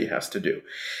the city has to do.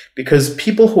 Because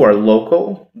people who are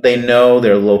local, they know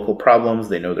their local problems,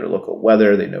 they know their local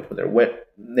weather, they know who their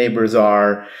neighbors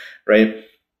are, right?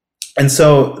 And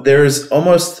so there's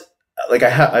almost like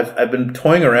I've been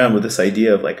toying around with this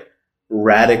idea of like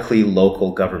radically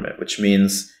local government, which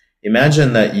means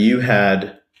imagine that you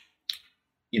had,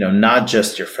 you know, not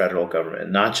just your federal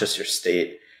government, not just your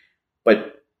state,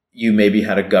 but you maybe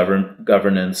had a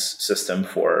governance system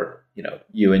for, you know,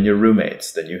 you and your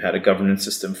roommates. Then you had a governance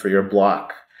system for your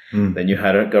block. Then you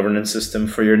had a governance system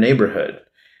for your neighborhood.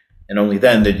 And only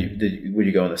then would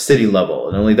you go on the city level,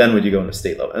 and only then would you go on the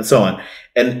state level, and so on.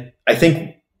 And I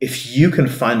think if you can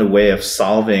find a way of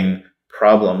solving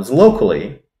problems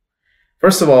locally,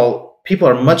 first of all, people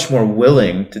are much more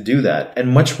willing to do that,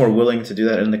 and much more willing to do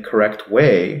that in the correct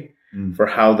way for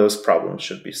how those problems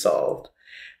should be solved.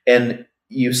 And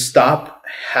you stop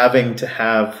having to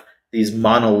have these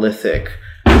monolithic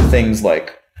things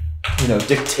like, you know,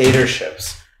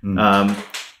 dictatorships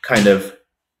kind of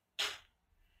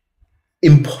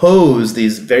impose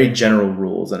these very general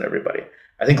rules on everybody.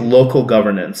 I think local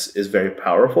governance is very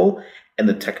powerful, and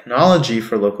the technology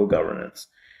for local governance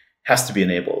has to be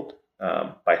enabled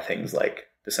by things like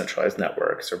decentralized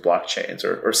networks or blockchains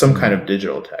or some kind of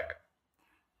digital tech.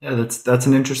 Yeah, that's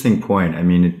an interesting point. I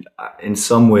mean, in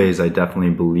some ways, I definitely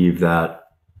believe that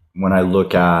when I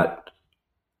look at,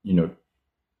 you know,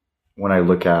 when I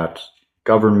look at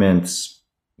governments,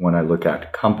 when I look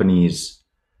at companies,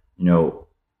 you know,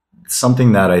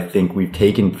 something that I think we've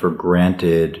taken for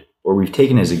granted or we've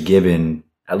taken as a given,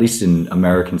 at least in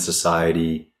American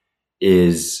society,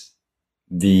 is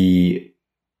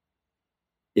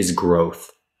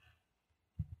growth,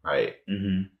 right?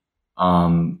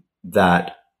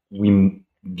 That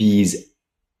these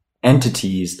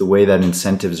entities, the way that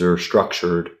incentives are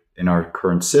structured in our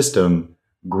current system,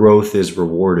 growth is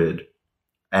rewarded.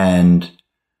 And,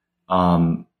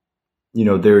 you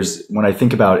know, when I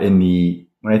think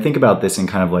about this in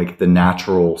kind of like the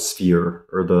natural sphere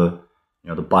or the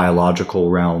biological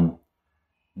realm,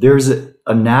 there's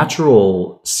a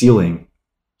natural ceiling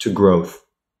to growth.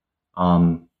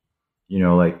 You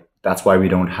know, like that's why we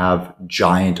don't have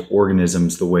giant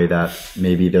organisms the way that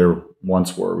maybe there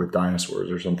once were with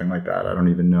dinosaurs or something like that. I don't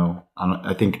even know.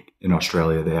 I think in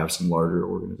Australia they have some larger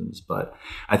organisms, but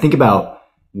I think about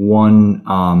one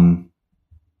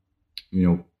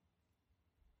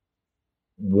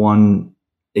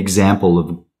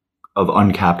example of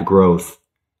uncapped growth,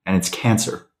 and it's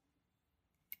cancer.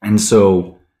 And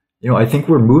so, you know, I think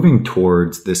we're moving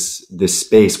towards this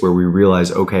space where we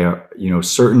realize, okay, you know,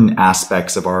 certain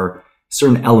elements of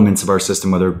our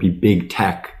system, whether it be big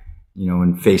tech, you know,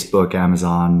 in Facebook,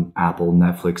 Amazon, Apple,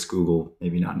 Netflix, Google,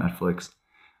 maybe not Netflix,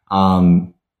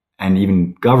 and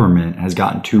even government has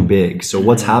gotten too big. So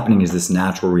what's happening is this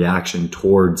natural reaction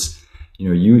towards, you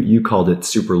know, you called it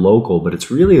super local, but it's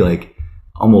really like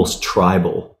almost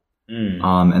tribal.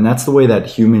 And that's the way that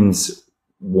humans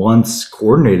once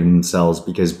coordinated themselves,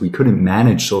 because we couldn't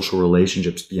manage social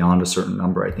relationships beyond a certain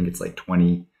number. I think it's like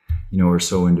 20, you know, or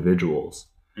so individuals.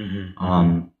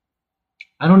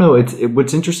 I don't know.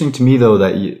 What's interesting to me though,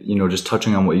 that, you know, just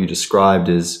touching on what you described,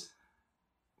 is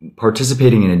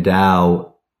participating in a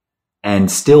DAO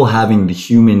and still having the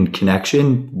human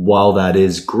connection. While that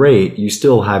is great, you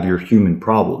still have your human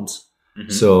problems.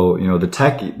 So, you know, the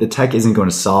tech isn't going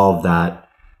to solve that,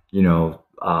 you know,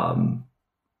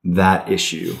 that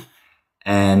issue.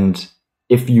 And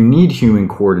if you need human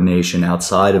coordination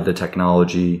outside of the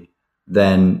technology,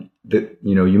 then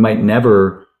you know, you might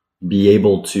never be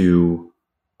able to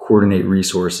coordinate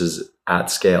resources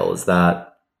at scale. Is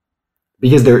that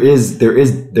because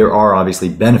there are obviously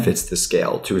benefits to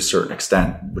scale to a certain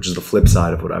extent, which is the flip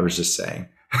side of what I was just saying.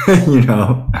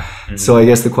 So I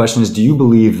guess the question is, do you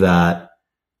believe that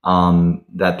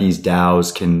that these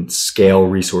DAOs can scale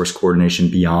resource coordination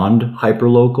beyond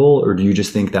hyperlocal, or do you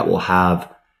just think that we'll have,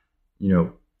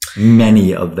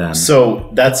 many of them? So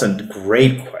that's a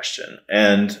great question,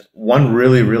 and one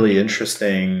really, really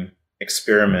interesting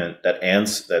experiment that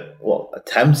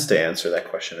attempts to answer that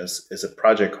question is a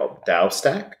project called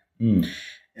DAOstack. And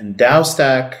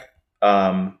DAOstack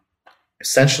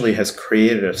essentially has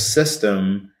created a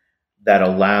system that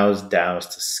allows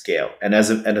DAOs to scale. And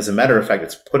as a matter of fact,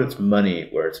 it's put its money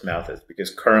where its mouth is, because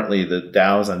currently the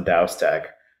DAOs on DAOstack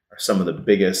are some of the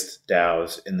biggest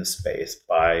DAOs in the space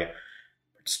by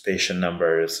participation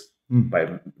numbers,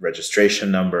 by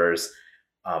registration numbers,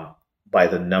 by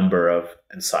the number of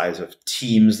and size of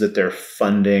teams that they're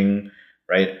funding,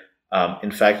 right?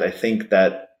 In fact, I think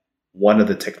that one of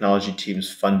the technology teams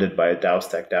funded by a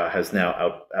DAOstack DAO has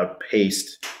now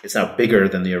outpaced, it's now bigger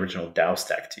than the original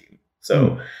DAOstack team.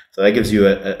 So that gives you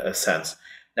a sense.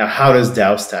 Now, how does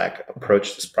DAOstack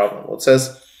approach this problem? Well, it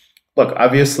says, look,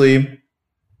 obviously,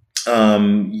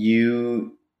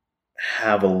 you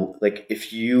have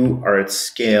if you are at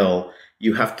scale,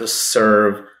 you have to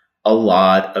serve a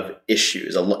lot of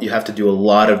issues. You have to do a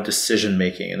lot of decision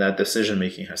making, and that decision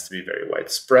making has to be very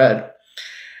widespread.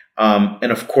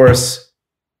 And of course,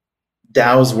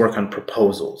 DAOs work on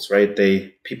proposals, right?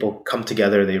 People come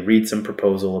together, they read some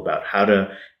proposal about how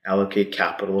to allocate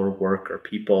capital or work or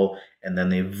people, and then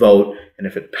they vote. And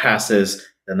if it passes,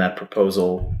 then that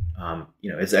proposal,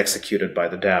 is executed by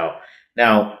the DAO.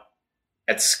 Now,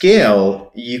 at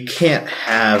scale, you can't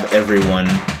have everyone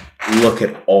look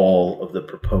at all of the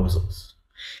proposals.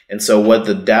 And so what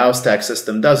the DAOstack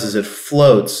system does is it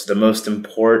floats the most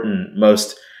important,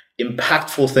 most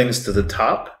impactful things to the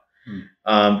top,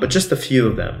 but just a few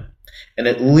of them. And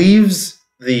it leaves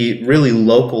the really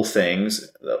local things,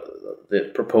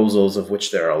 the proposals, of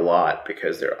which there are a lot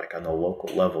because they're like on the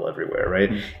local level everywhere, right?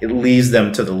 It leaves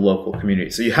them to the local community.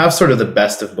 So you have sort of the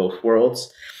best of both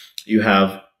worlds. You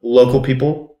have local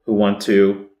people who want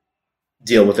to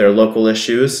deal with their local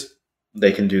issues.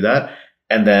 They can do that.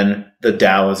 And then the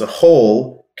DAO as a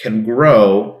whole can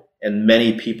grow, and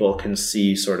many people can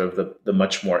see sort of the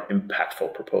much more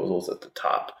impactful proposals at the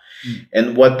top.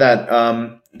 And what that,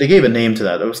 they gave a name to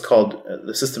that. It was called,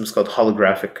 the system is called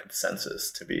holographic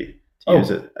consensus, to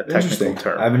use a technical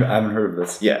term. I haven't heard of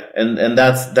this. Yeah. And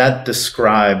that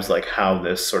describes like how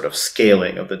this sort of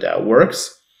scaling of the DAO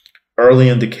works. Early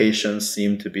indications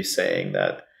seem to be saying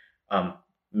that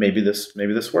maybe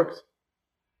this works.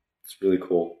 It's really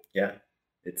cool. Yeah.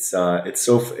 It's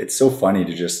so funny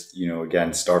to just,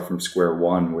 again, start from square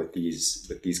one with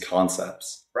these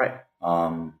concepts. Right.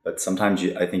 But sometimes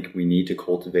I think we need to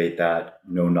cultivate that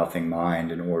know nothing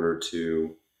mind in order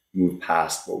to move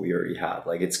past what we already have.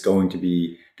 Like, it's going to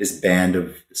be this band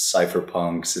of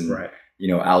cypherpunks and,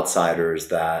 outsiders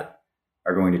that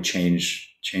are going to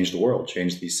change the world,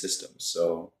 change these systems.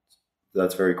 So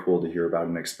that's very cool to hear about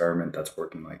an experiment that's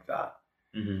working like that.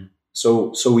 Mm-hmm.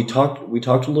 So we talked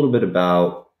a little bit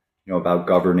about, about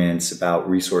governance, about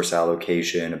resource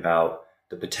allocation, about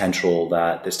the potential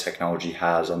that this technology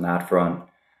has on that front.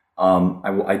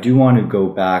 I do want to go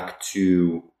back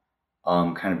to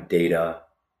kind of data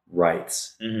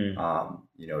rights.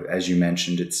 Mm-hmm. As you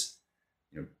mentioned, it's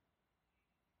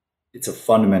a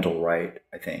fundamental right,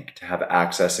 I think, to have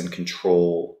access and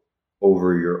control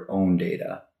over your own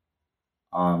data.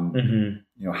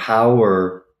 How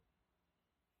are,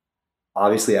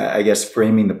 obviously, I guess,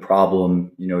 framing the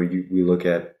problem, we look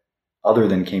at, other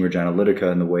than Cambridge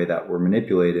Analytica and the way that we're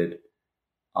manipulated,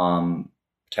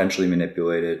 potentially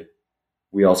manipulated,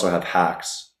 we also have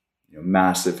hacks,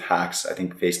 massive hacks. I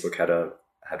think Facebook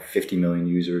had 50 million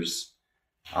users,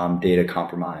 data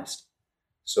compromised.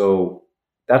 So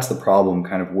that's the problem.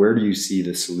 Kind of, where do you see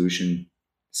the solution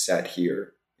set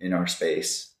here in our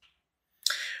space?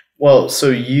 Well, so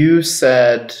you just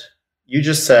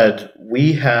said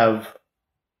we have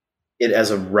it as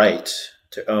a right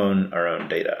to own our own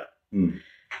data.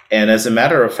 And as a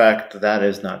matter of fact, that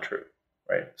is not true,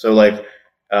 right? So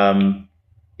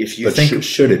if you think,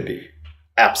 should it be?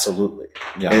 Absolutely.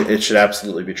 Yeah. It should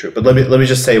absolutely be true. But let me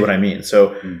just say what I mean.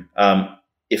 So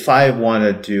if I want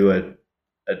to do a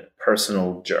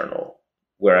personal journal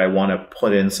where I want to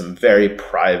put in some very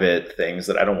private things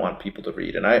that I don't want people to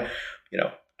read, and I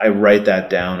write that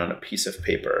down on a piece of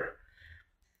paper,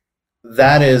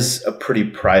 that is a pretty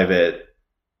private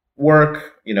work.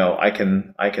 I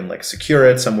can like secure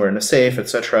it somewhere in a safe,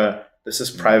 etc. this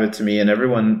is private to me, and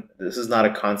everyone, this is not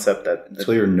a concept that...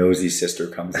 Until your nosy sister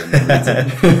comes in and reads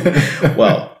it.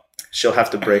 Well, she'll have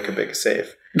to break a big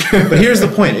safe. But here's the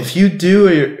point. If you do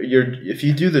if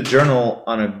you do the journal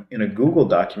in a Google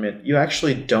document, you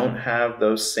actually don't have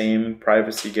those same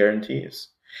privacy guarantees,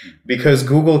 because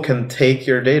Google can take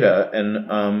your data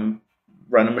and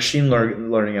run a machine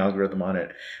learning algorithm on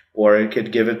it, or it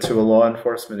could give it to a law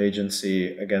enforcement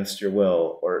agency against your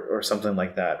will, or something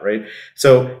like that, right?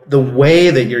 So the way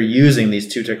that you're using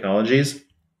these two technologies,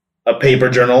 a paper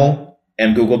journal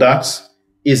and Google Docs,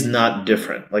 is not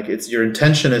different. Like, it's your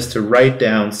intention is to write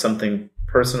down something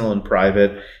personal and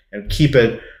private and keep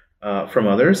it from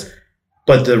others,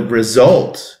 but the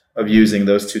result of using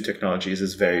those two technologies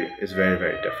is very,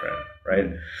 very different,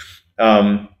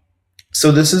 right?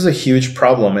 So this is a huge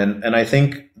problem, and I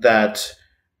think that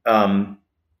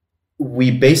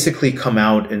we basically come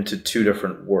out into two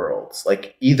different worlds.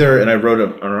 Like, either, and I wrote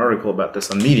an article about this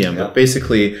on Medium, but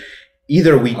basically,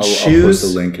 either we choose... I'll post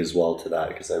a link as well to that,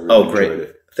 because I really enjoyed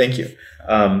it. Thank you.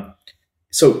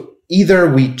 So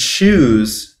either we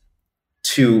choose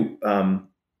to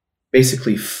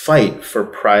basically fight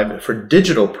for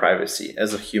digital privacy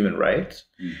as a human right,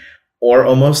 or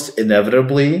almost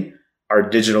inevitably our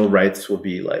digital rights will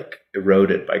be like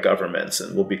eroded by governments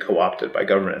and will be co-opted by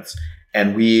governments.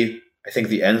 And I think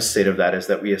the end state of that is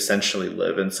that we essentially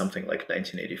live in something like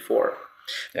 1984,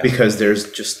 because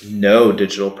there's just no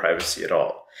digital privacy at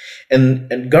all.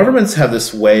 And governments have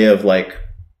this way of like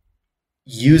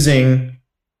using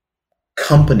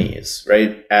companies,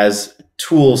 right, as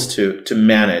tools to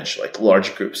manage like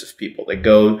large groups of people. They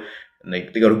go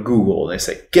to Google and they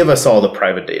say, give us all the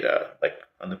private data, like,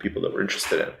 on the people that we're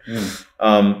interested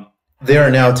in. There are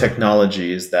now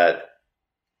technologies that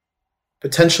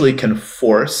potentially can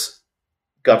force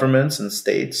governments and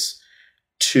states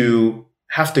to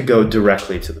have to go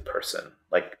directly to the person,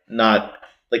 like, not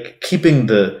like keeping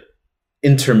the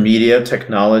intermediate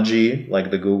technology,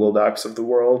 like the Google Docs of the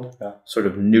world, sort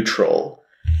of neutral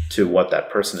to what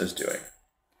that person is doing.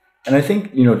 And I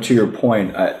think, to your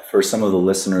point, for some of the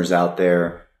listeners out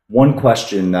there, one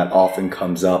question that often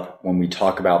comes up when we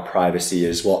talk about privacy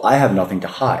is, well, I have nothing to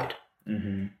hide.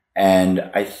 Mm-hmm. And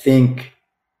I think,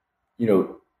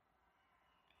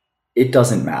 it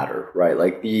doesn't matter, right?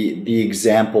 Like the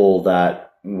example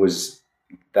that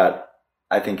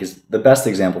I think is the best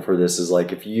example for this is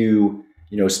like, if you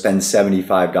spend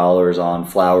 $75 on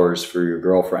flowers for your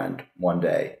girlfriend one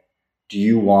day, do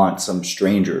you want some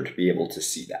stranger to be able to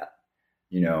see that?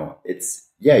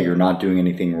 You're not doing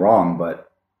anything wrong, but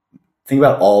think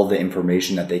about all the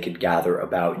information that they could gather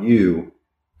about you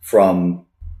from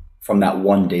that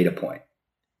one data point,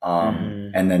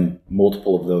 and then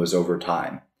multiple of those over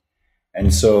time.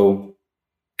 And so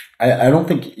I don't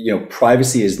think,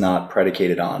 privacy is not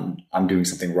predicated on I'm doing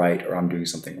something right or I'm doing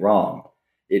something wrong.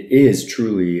 It is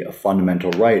truly a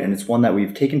fundamental right. And it's one that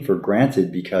we've taken for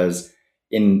granted because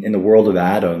in the world of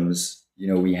atoms,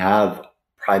 we have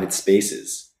private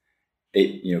spaces.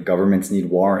 Governments need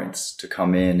warrants to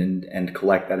come in and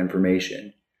collect that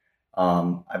information.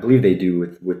 I believe they do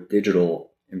with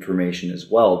digital information as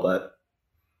well, but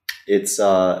it's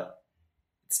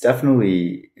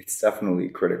definitely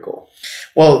critical.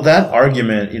 Well, that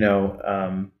argument,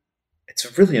 it's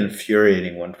a really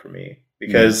infuriating one for me,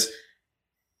 because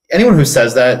anyone who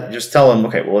says that, just tell them,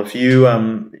 okay, well, if you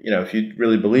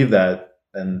really believe that,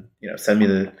 then, send me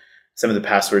the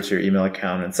password to your email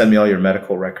account and send me all your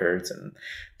medical records and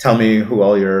tell me who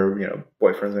all your,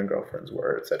 boyfriends and girlfriends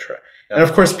were, etc. Yeah. And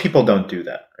of course, people don't do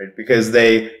that, right? Because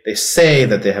they say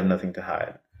that they have nothing to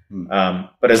hide.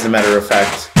 But as a matter of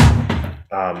fact,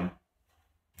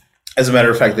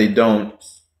 they don't,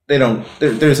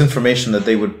 there's information that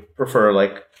they would prefer,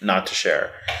 like, not to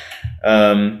share.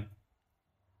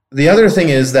 The other thing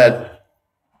is that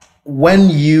when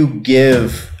you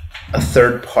give a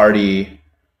third party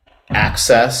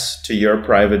access to your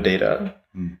private data,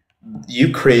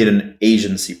 you create an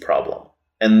agency problem.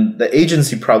 And the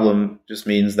agency problem just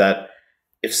means that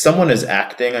if someone is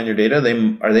acting on your data,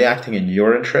 are they acting in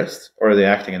your interest, or are they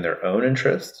acting in their own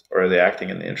interest, or are they acting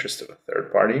in the interest of a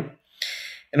third party?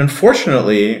 And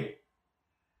unfortunately,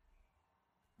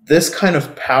 this kind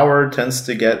of power tends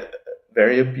to get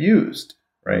very abused,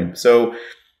 right? So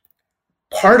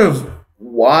part of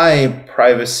why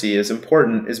privacy is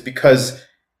important is because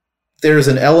there's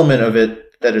an element of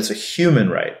it that is a human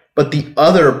right. But the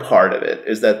other part of it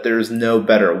is that there's no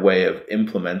better way of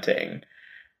implementing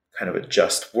kind of a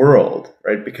just world,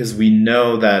 right? Because we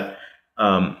know that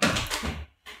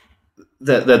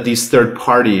that these third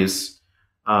parties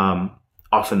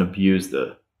often abuse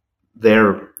the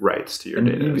their rights to your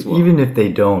data as well. Even if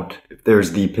they don't, if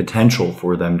there's the potential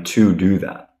for them to do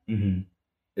that,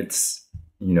 it's,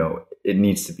 it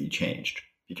needs to be changed,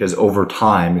 because over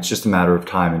time, it's just a matter of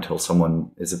time until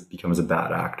someone becomes a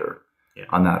bad actor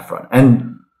on that front.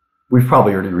 And we've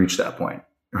probably already reached that point,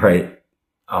 right?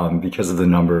 Because of the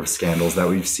number of scandals that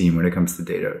we've seen when it comes to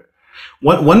data.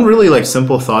 One really like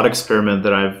simple thought experiment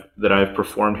that I've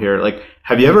performed here. Like,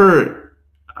 have you ever?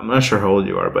 I'm not sure how old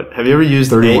you are, but have you ever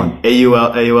used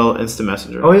AOL Instant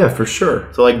Messenger? Oh yeah, for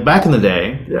sure. So like back in the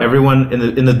day, everyone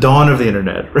in the dawn of the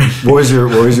internet. Right? What was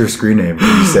your screen name? What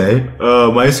did you say?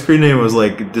 My screen name was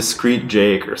like Discrete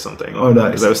Jake or something. Oh,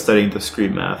 nice. Because I was studying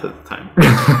discrete math at the time.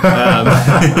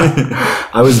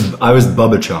 I was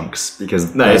Bubba Chunks,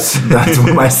 because that's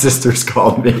what my sisters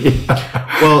called me.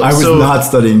 Well, I was not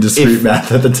studying discrete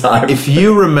math at the time. If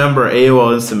you remember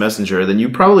AOL Instant Messenger, then you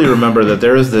probably remember that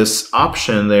there is this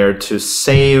option there to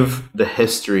save the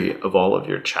history of all of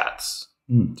your chats.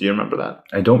 Do you remember that?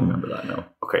 I don't remember that, no.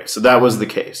 Okay, so that was the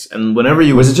case. And whenever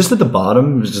Was it just at the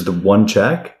bottom? It was just the one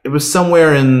check? It was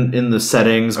somewhere in the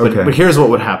settings, but here's what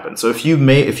would happen. So if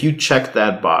you checked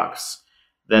that box,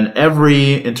 then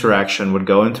every interaction would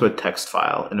go into a text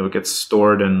file and it would get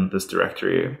stored in this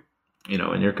directory,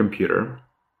 in your computer.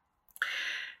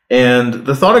 And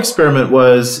the thought experiment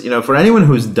was, for anyone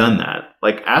who's done that,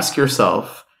 like, ask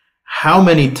yourself, how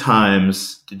many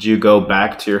times did you go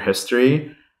back to your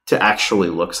history to actually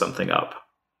look something up?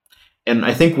 And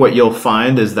I think what you'll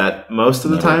find is that most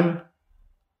of the time,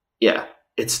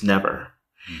 it's never.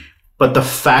 But the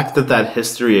fact that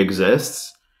history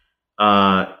exists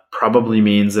probably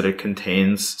means that it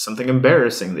contains something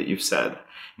embarrassing that you've said.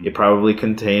 It probably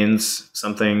contains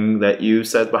something that you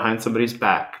said behind somebody's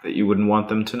back that you wouldn't want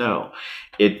them to know.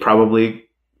 It probably,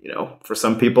 for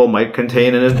some people might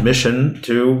contain an admission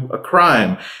to a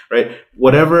crime, right?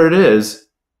 Whatever it is,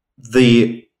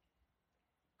 the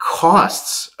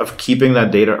costs of keeping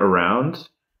that data around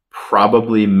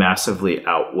probably massively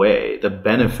outweigh the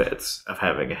benefits of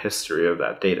having a history of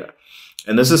that data.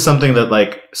 And this is something that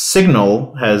like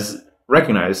Signal has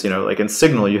recognized. Like in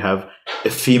Signal, you have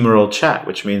ephemeral chat,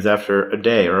 which means after a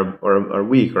day or a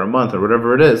week or a month or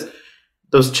whatever it is,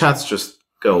 those chats just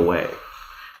go away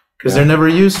because they're never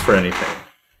used for anything.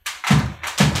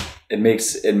 It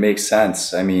makes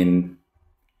sense. I mean,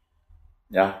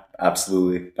 yeah,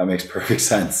 absolutely. That makes perfect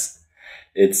sense.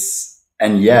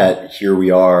 And yet here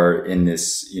we are in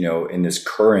this, in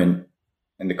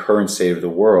the current state of the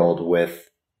world with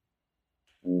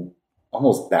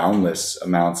almost boundless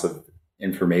amounts of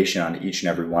information on each and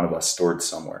every one of us stored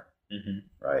somewhere,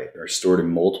 right? Or stored in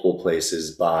multiple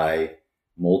places by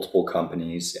multiple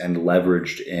companies and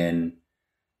leveraged in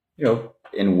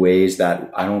ways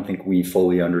that I don't think we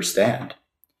fully understand.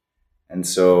 And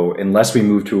so unless we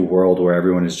move to a world where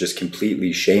everyone is just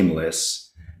completely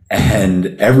shameless and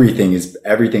everything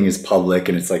is public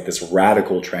and it's like this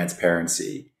radical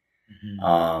transparency,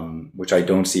 which I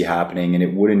don't see happening, and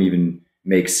it wouldn't even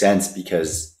make sense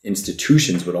because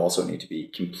institutions would also need to be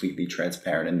completely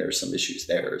transparent, and there's some issues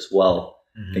there as well.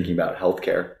 Thinking about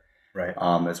healthcare, right,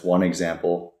 as one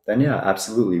example, then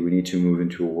absolutely, we need to move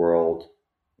into a world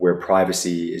where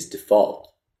privacy is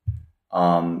default.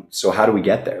 So how do we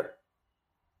get there?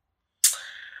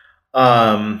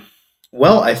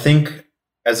 Well, I think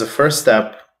as a first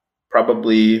step,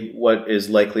 probably what is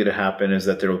likely to happen is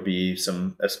that there will be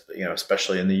some,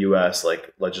 especially in the US,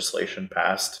 like legislation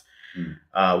passed.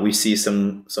 We see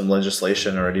some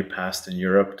legislation already passed in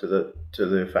Europe to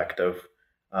the effect of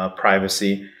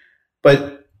privacy.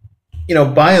 But,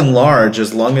 by and large,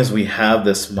 as long as we have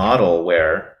this model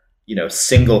where,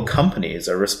 single companies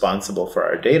are responsible for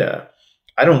our data,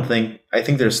 I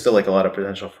think there's still like a lot of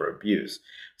potential for abuse.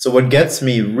 So what gets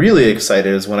me really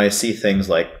excited is when I see things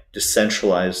like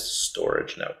decentralized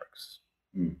storage networks.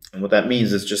 And what that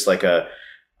means is just like a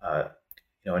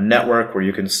network where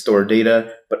you can store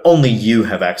data, but only you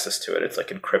have access to it. It's like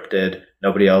encrypted.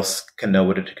 Nobody else can know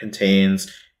what it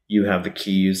contains. You have the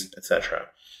keys, etc.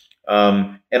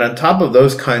 And on top of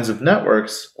those kinds of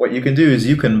networks, what you can do is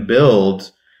you can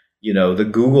build, the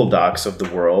Google Docs of the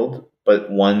world, but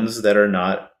ones that are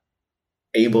not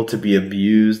able to be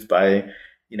abused by,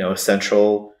 a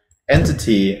central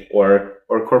entity or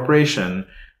corporation,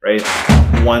 right?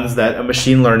 Ones that a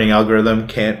machine learning algorithm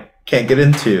can't get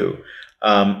into,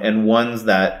 and ones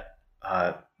that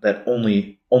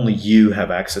only you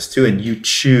have access to, and you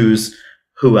choose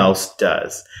who else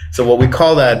does. So what we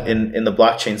call that in the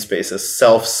blockchain space is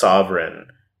self-sovereign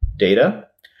data.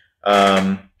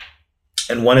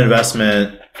 And one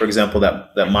investment, for example,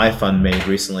 that my fund made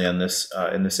recently on this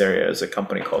in this area is a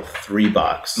company called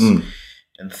 3Box.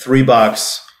 And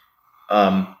 3Box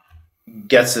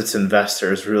gets its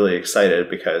investors really excited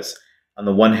because on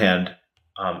the one hand,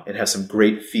 it has some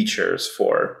great features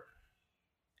for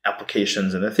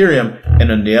applications in Ethereum.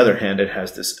 And on the other hand, it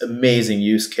has this amazing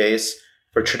use case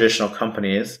for traditional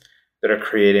companies that are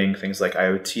creating things like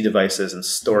IoT devices and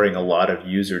storing a lot of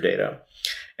user data.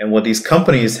 And what these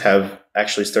companies have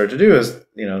actually started to do is,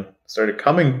 started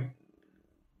coming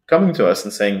to us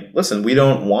and saying, listen, we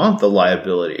don't want the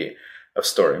liability of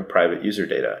storing private user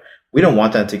data. We don't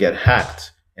want that to get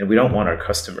hacked, and we don't want our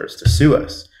customers to sue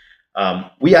us.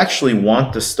 We actually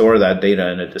want to store that data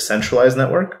in a decentralized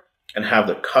network and have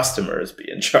the customers be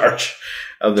in charge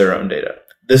of their own data.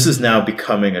 This is now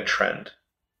becoming a trend.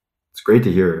 It's great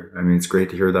to hear. I mean, it's great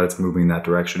to hear that it's moving in that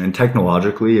direction. And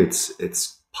technologically, it's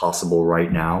possible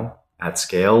right now at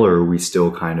scale, or are we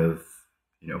still kind of,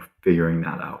 figuring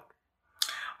that out?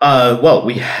 Well,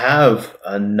 we have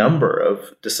a number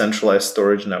of decentralized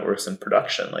storage networks in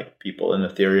production, like people in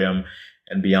Ethereum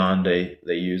and beyond. They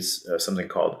use something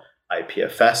called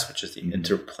IPFS, which is the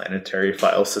Interplanetary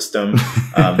File System.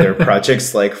 There are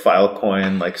projects like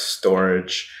Filecoin, like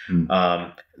Storage.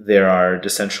 There are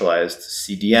decentralized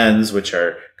CDNs, which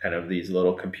are kind of these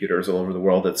little computers all over the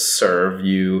world that serve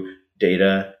you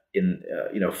data in,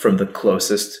 from the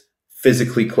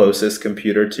physically closest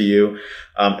computer to you.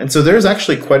 And so there's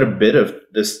actually quite a bit of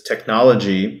this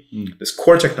technology, this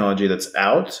core technology that's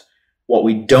out. What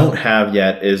we don't have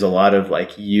yet is a lot of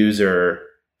like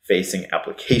user-facing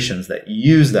applications that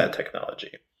use that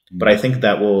technology. But I think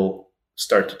that will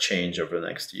start to change over the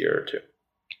next year or two.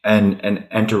 And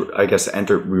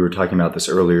we were talking about this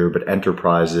earlier, but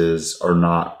enterprises are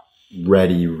not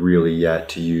ready really yet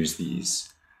to use these.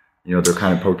 They're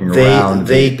kind of poking around.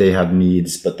 They have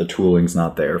needs, but the tooling's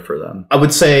not there for them. I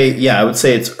would say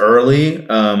it's early,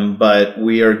 but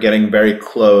we are getting very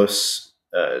close.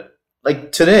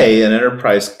 Like today, an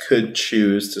enterprise could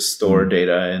choose to store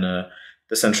data in a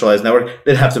decentralized network.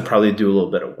 They'd have to probably do a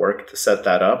little bit of work to set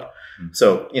that up.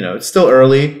 So, it's still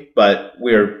early, but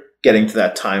we're getting to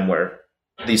that time where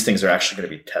these things are actually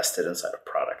going to be tested inside of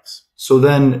products. So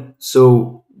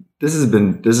this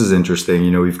is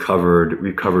interesting. We've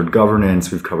covered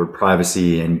governance, we've covered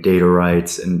privacy and data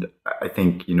rights, and I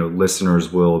think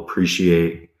listeners will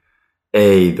appreciate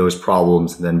A, those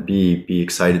problems, and then B, be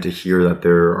excited to hear that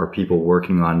there are people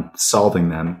working on solving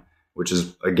them, which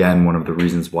is again one of the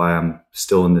reasons why I'm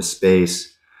still in this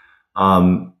space.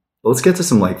 Let's get to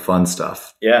some like fun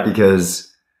stuff. Yeah.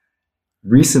 Because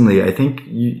recently, I think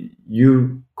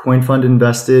you CoinFund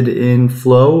invested in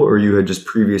Flow, or you had just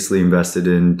previously invested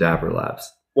in Dapper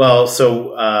Labs? Well,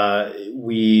 so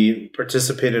we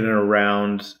participated in a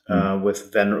round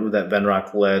that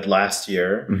Venrock led last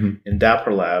year in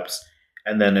Dapper Labs.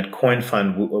 And then at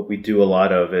CoinFund, what we do a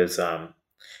lot of is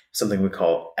something we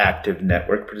call active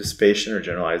network participation or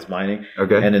generalized mining.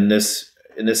 Okay. And in this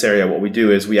area, what we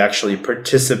do is we actually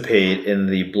participate in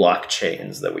the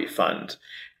blockchains that we fund.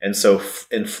 And so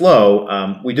in Flow,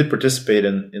 we did participate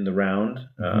in the round.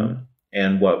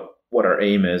 And what our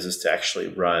aim is to actually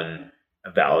run a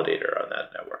validator on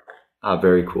that network.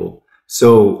 Very cool.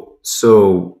 So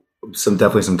a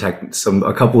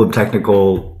couple of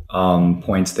technical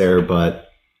points there, but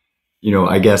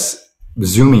I guess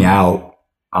zooming out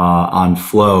on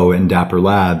Flow and Dapper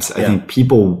Labs, I think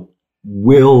people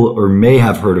will or may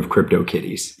have heard of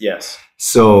CryptoKitties. Yes.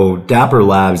 So Dapper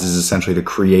Labs is essentially the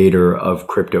creator of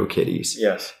CryptoKitties.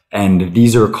 Yes. And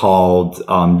these are called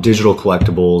digital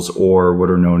collectibles, or what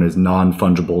are known as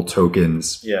non-fungible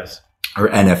tokens. Yes. Or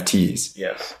NFTs.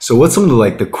 Yes. So what's some of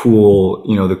the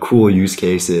cool use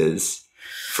cases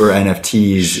for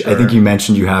NFTs? Sure. I think you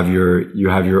mentioned you have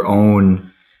your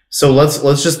own. So let's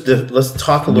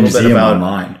talk a little bit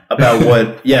about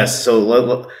what. Yes. So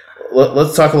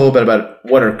let's talk a little bit about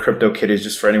what are CryptoKitties,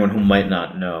 just for anyone who might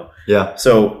not know. Yeah.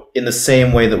 So in the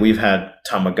same way that we've had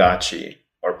Tamagotchi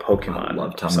or Pokemon. I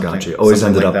love Tamagotchi. Always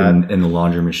ended up in the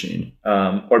laundry machine.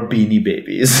 Or Beanie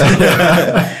Babies.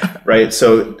 Right?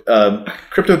 So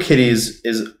CryptoKitties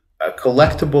is a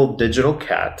collectible digital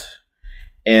cat.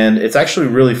 And it's actually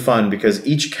really fun because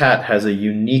each cat has a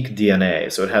unique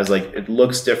DNA. So it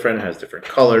looks different, has different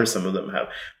colors. Some of them have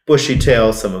bushy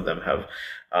tails. Some of them have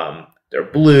they're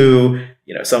blue,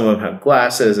 some of them have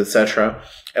glasses, etc.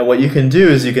 And what you can do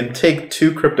is you can take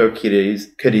two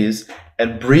CryptoKitties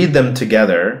and breed them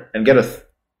together and get a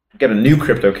new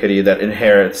CryptoKitty that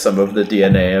inherits some of the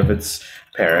DNA of its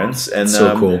parents and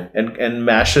so cool. and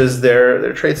mashes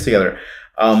their traits together.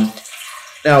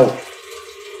 Now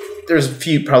there's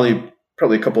probably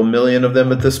a couple million of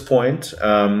them at this point.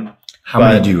 How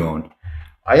many do you own?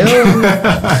 I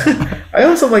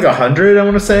own something like 100, I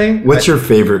want to say. What's your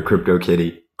favorite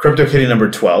CryptoKitty? CryptoKitty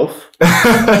number 12.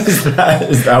 Is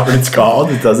that what it's called?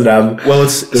 It doesn't have. Well,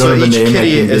 so each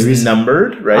kitty is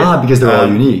numbered, right? Because they're all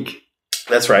unique.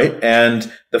 That's right.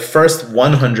 And the first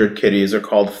 100 kitties are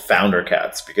called founder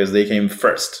cats because they came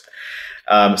first.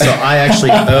 So I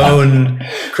actually own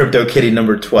CryptoKitty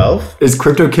number 12. Is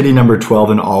CryptoKitty number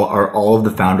 12 and are all of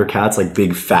the founder cats like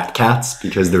big fat cats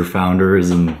because they're founders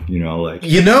and,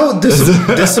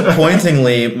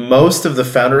 disappointingly, most of the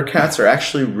founder cats are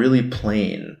actually really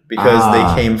plain because they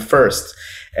came first.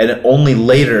 And only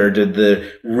later did the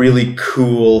really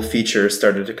cool features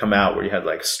started to come out where you had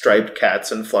like striped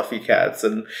cats and fluffy cats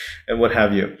and what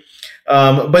have you.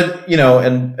 But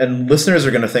and listeners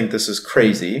are going to think this is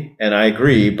crazy, and I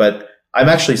agree, but I'm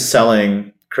actually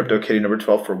selling CryptoKitty number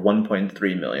 12 for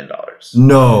 $1.3 million.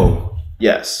 No.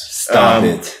 Yes. Stop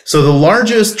it. So the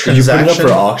largest transaction. Did you put it up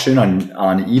for auction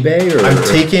on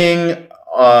eBay?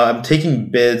 I'm taking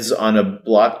bids on a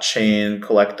blockchain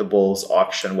collectibles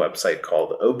auction website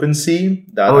called OpenSea.io.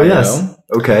 Oh, yes.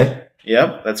 Okay.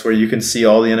 Yep. That's where you can see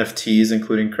all the NFTs,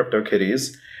 including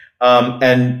CryptoKitties.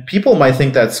 And people might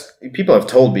think people have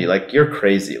told me, like, you're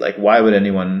crazy. Like, why would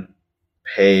anyone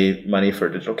pay money for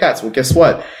digital cats? Well, guess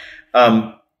what?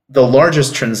 The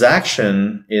largest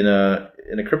transaction in a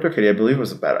CryptoKitty, I believe,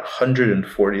 was about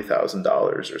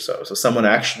 $140,000 or so. So someone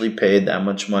actually paid that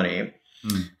much money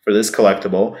for this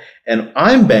collectible. And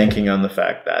I'm banking on the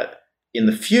fact that in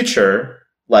the future,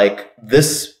 like,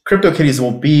 this CryptoKitties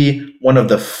will be one of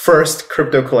the first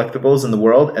crypto collectibles in the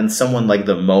world, and someone like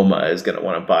the MoMA is going to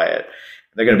want to buy it.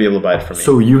 They're going to be able to buy it from me.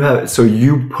 So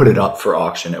you put it up for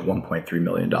auction at $1.3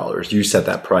 million. You set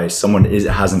that price. Someone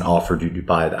hasn't offered you to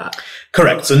buy that.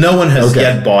 Correct. So no one has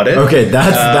yet bought it. Okay,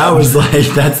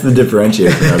 that's the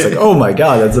differentiator. I was like, oh my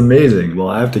God, that's amazing. Well,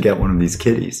 I have to get one of these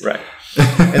kitties. Right.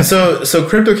 And so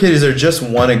CryptoKitties are just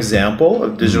one example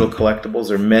of digital collectibles.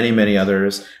 There are many, many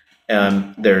others.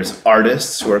 There's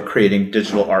artists who are creating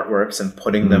digital artworks and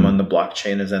putting them on the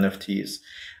blockchain as NFTs.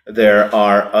 There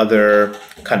are other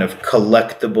kind of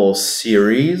collectible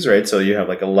series, right? So you have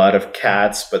like a lot of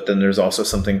cats, but then there's also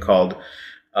something called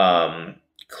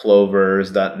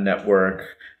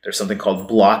Clovers.network. There's something called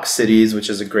Block Cities, which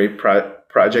is a great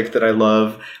project that I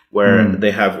love, where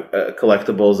they have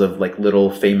collectibles of like little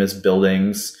famous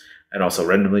buildings and also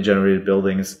randomly generated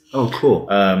buildings. Oh, cool.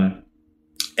 And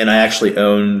I actually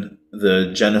own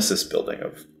the Genesis building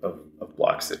of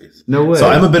Block Cities. No way. So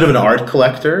I'm a bit of an art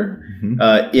collector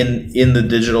in the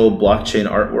digital blockchain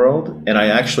art world, and I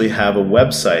actually have a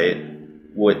website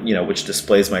which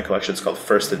displays my collection. It's called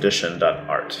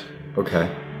firstedition.art. Okay.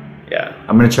 Yeah.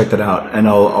 I'm going to check that out, and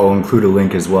I'll include a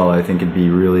link as well. I think it'd be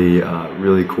really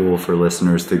really cool for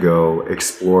listeners to go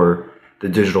explore the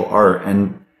digital art.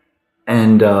 And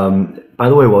by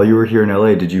the way, while you were here in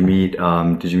LA, did you meet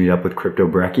up with Crypto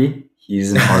Brecky?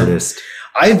 He's an artist.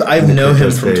 I've known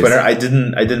him from Twitter. I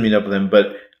didn't meet up with him,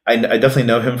 but I definitely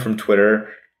know him from Twitter.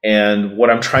 And what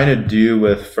I'm trying to do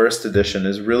with First Edition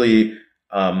is really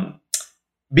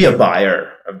be a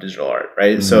buyer of digital art,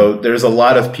 right? Mm-hmm. So there's a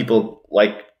lot of people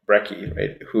like Brecky,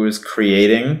 right, who is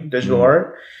creating digital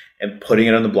art and putting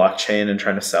it on the blockchain and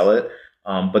trying to sell it.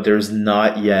 But there's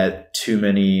not yet too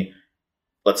many,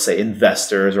 let's say,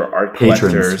 investors or art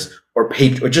collectors or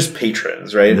just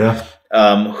patrons, right? Yeah.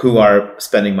 Who are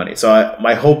spending money. So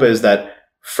my hope is that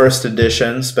First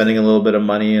Edition, spending a little bit of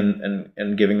money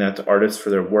and giving that to artists for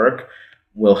their work,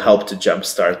 will help to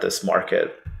jumpstart this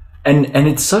market. And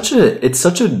it's such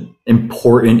an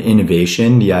important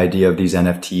innovation, the idea of these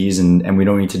NFTs, and we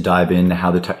don't need to dive into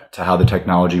how the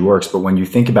technology works. But when you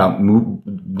think about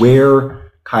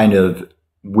where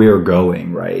we're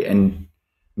going, right? And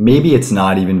maybe it's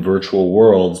not even virtual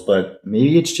worlds, but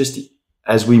maybe it's just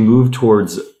as we move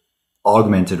towards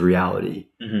augmented reality,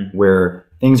 where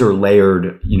things are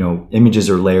layered,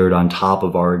 images are layered on top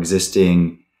of our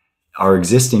existing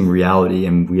reality,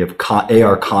 and we have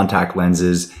AR contact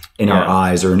lenses in our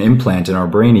eyes or an implant in our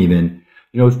brain even.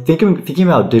 Thinking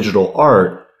about digital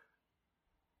art,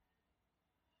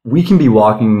 we can be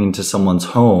walking into someone's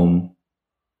home.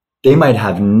 They might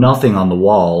have nothing on the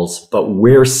walls, but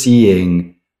we're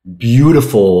seeing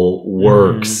beautiful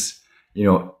works,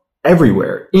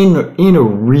 everywhere in a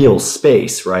real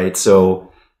space, right?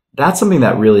 So that's something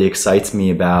that really excites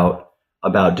me about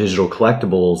digital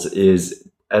collectibles is,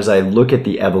 as I look at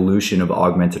the evolution of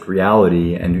augmented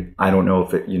reality, and I don't know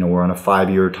if we're on a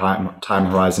 5-year time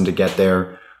horizon to get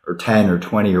there, or 10 or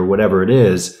 20 or whatever it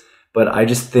is, but I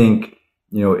just think,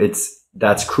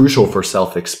 that's crucial for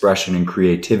self-expression and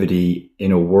creativity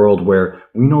in a world where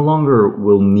we no longer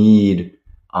will need,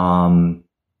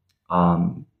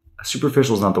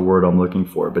 superficial is not the word I'm looking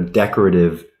for, but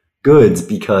decorative goods,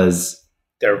 because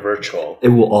they're virtual. It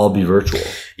will all be virtual.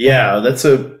 Yeah, that's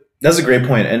a great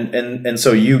point. And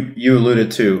so you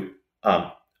alluded to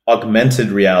augmented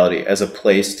reality as a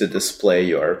place to display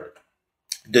your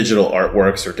digital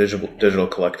artworks or digital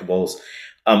collectibles.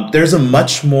 There's a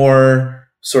much more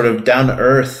sort of down to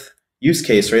earth use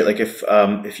case, right? Like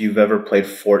if you've ever played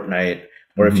Fortnite,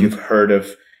 or if you've heard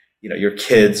of your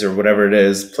kids or whatever it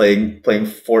is playing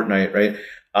Fortnite, right?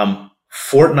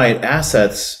 Fortnite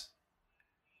assets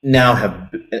now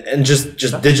have, and just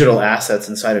digital assets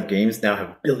inside of games now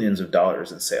have billions of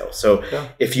dollars in sales. So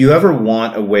if you ever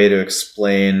want a way to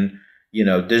explain,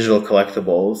 digital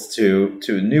collectibles to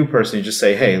a new person, you just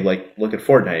say, hey, like, look at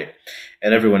Fortnite,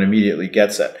 and everyone immediately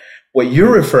gets it. What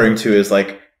you're referring to is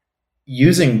like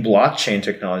using blockchain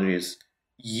technologies,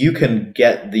 you can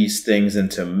get these things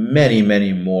into many,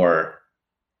 many more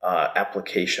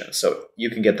applications. So you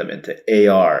can get them into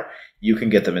AR, you can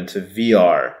get them into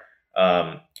VR.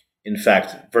 In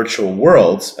fact, virtual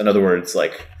worlds, in other words,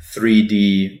 like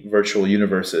 3D virtual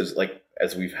universes, like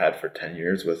as we've had for 10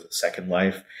 years with Second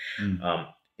Life.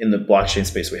 In the blockchain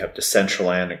space, we have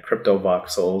Decentraland and Crypto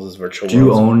Voxels as virtual worlds. Do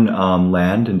you own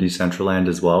land in Decentraland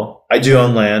as well? I do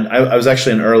own land. I was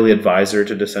actually an early advisor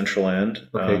to Decentraland.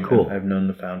 Okay, cool. I've known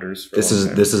the founders for this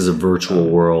is a virtual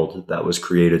world that was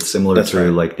created similar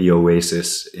to like the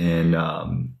Oasis in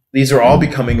these are all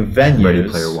becoming venues. Ready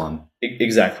Player One.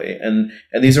 Exactly. And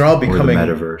these are all becoming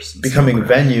metaverse, becoming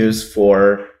venues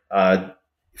for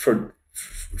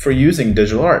using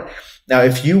digital art. Now,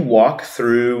 if you walk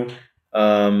through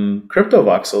Crypto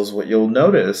Voxels, what you'll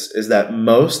notice is that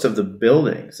most of the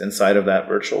buildings inside of that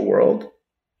virtual world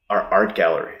are art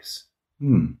galleries.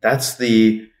 That's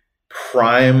the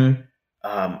prime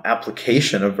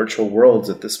application of virtual worlds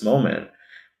at this moment,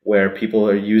 where people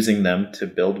are using them to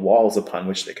build walls upon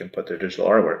which they can put their digital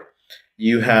artwork.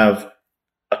 You have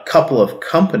a couple of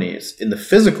companies in the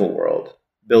physical world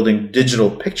building digital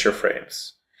picture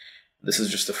frames. This is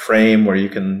just a frame where you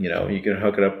can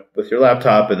hook it up with your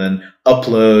laptop and then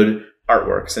upload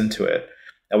artworks into it.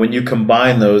 And when you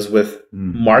combine those with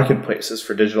marketplaces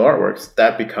for digital artworks,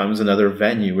 that becomes another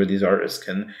venue where these artists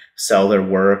can sell their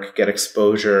work, get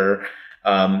exposure,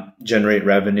 generate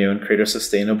revenue, and create a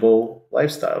sustainable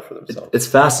lifestyle for themselves. It's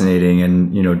fascinating,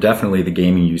 and definitely the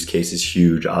gaming use case is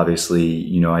huge.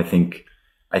 Obviously, I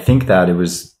think that it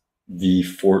was the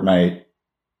Fortnite.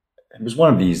 It was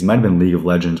one of these. It might have been League of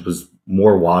Legends. Was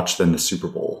more watched than the Super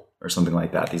Bowl or something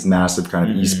like that. These massive kind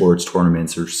of esports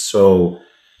tournaments are so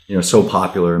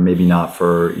popular. Maybe not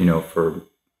for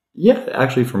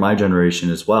actually for my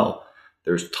generation as well.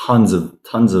 There's tons of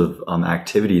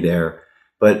activity there,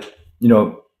 but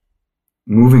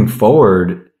moving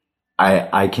forward,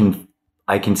 I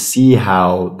can see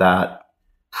how that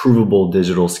provable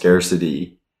digital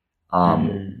scarcity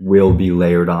will be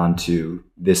layered onto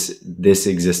this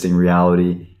existing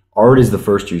reality. Art is the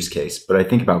first use case, but I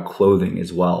think about clothing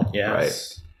as well.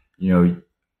 Yes. Right?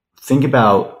 Think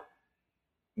about,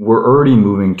 we're already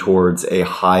moving towards a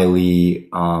highly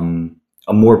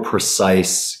a more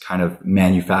precise kind of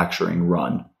manufacturing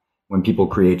run. When people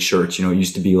create shirts, it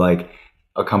used to be like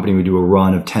a company would do a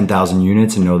run of 10,000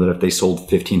 units and know that if they sold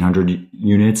 1,500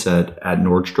 units at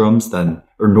Nordstrom's,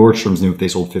 or Nordstrom's knew if they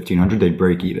sold 1,500, they'd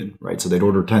break even, right? So they'd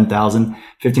order 10,000,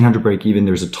 1,500 break even.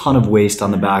 There's a ton of waste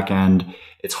on the back end.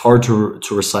 It's hard to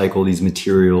recycle these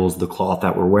materials, the cloth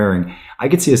that we're wearing. I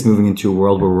could see us moving into a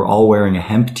world where we're all wearing a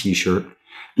hemp t-shirt,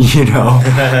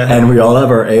 and we all have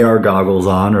our AR goggles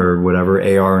on or whatever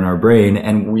AR in our brain,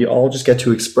 and we all just get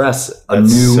to express a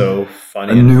new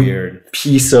weird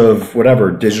piece of whatever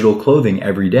digital clothing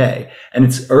every day. And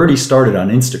it's already started on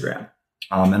Instagram.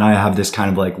 And I have this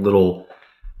kind of like little,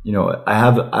 I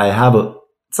have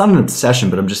it's not an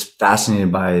obsession, but I'm just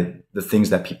fascinated by the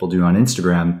things that people do on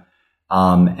Instagram.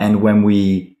 And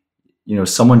when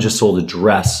someone just sold a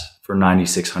dress for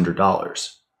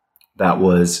 $9,600, that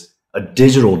was a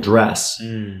digital dress,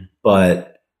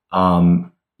 but,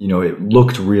 it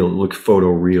looked real, it looked photo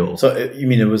real. So you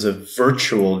mean it was a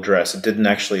virtual dress? It didn't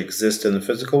actually exist in the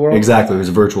physical world? Exactly. It was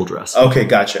a virtual dress. Okay.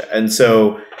 Gotcha. And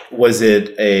so was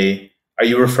it are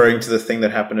you referring to the thing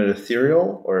that happened at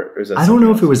Ethereal, or is that? I don't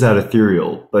know if it was at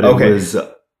Ethereal, but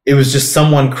it was just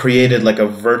someone created like a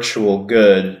virtual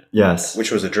good. Yes.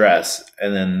 Which was a dress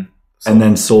and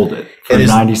then sold it for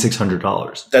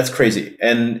 $9,600. That's crazy.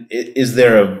 And is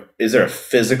there a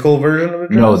physical version of a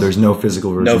dress? No, there's no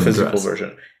physical version. No physical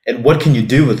version. And what can you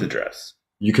do with the dress?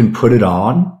 You can put it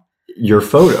on your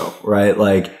photo, right?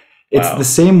 Like it's the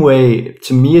same way.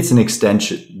 To me, it's an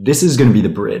extension. This is going to be the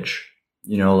bridge,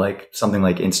 like something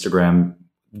like Instagram,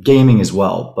 gaming as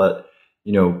well. But,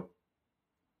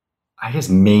 I guess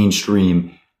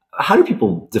mainstream. how do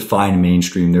people define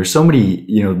mainstream? There's so many,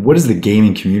 what is the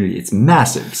gaming community? It's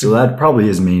massive. So that probably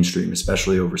is mainstream,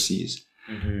 especially overseas.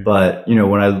 Mm-hmm. But,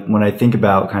 when I think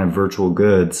about kind of virtual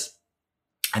goods,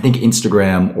 I think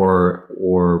Instagram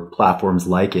or platforms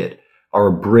like it are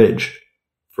a bridge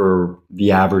for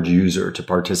the average user to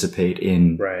participate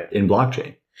in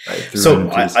blockchain. Right, so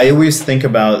I always think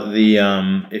about the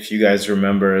if you guys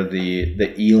remember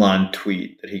the Elon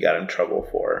tweet that he got in trouble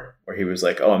for, where he was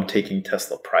like, "Oh, I'm taking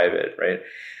Tesla private," right?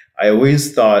 I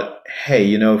always thought,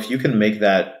 hey, if you can make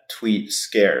that tweet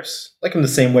scarce, like in the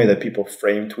same way that people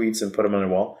frame tweets and put them on a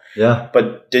wall,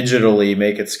 but digitally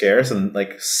make it scarce and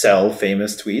like sell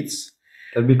famous tweets.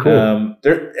 That'd be cool.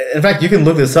 In fact, you can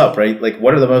look this up, right? Like,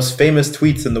 what are the most famous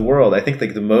tweets in the world? I think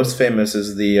like the most famous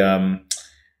is the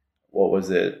what was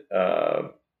it?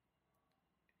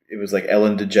 It was like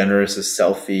Ellen DeGeneres'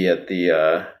 selfie at the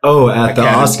the Oscars. At the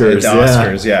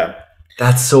Oscars, yeah.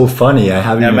 That's so funny. I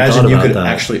haven't even imagine thought you about could that.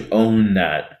 actually own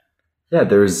that. Yeah,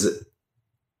 there's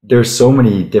so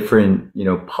many different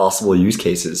possible use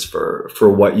cases for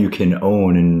what you can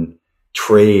own and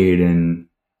trade, and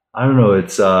I don't know.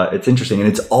 It's interesting, and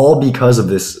it's all because of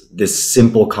this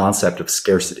simple concept of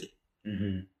scarcity,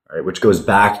 right? Which goes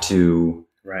back to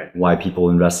why many people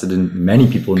invested in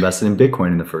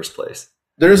Bitcoin in the first place.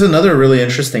 There's another really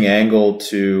interesting angle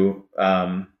to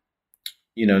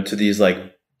to these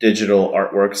like digital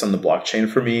artworks on the blockchain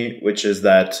for me, which is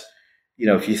that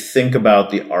if you think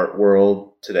about the art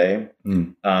world today,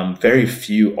 very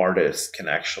few artists can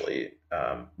actually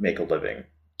make a living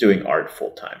doing art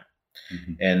full time,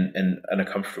 and a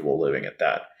comfortable living at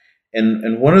that.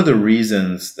 And one of the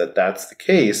reasons that that's the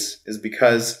case is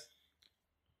because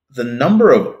the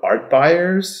number of art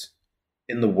buyers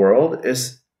in the world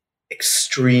is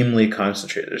extremely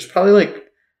concentrated. There's probably like,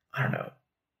 I don't know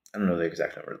the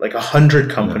exact number, like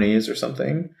 100 companies or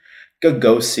something,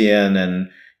 Gagosian and,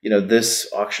 this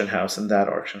auction house and that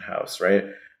auction house, right?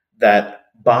 That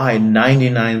buy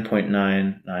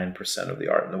 99.99% of the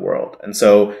art in the world. And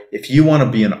so if you want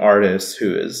to be an artist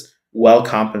who is well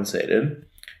compensated,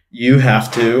 you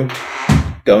have to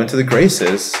go into the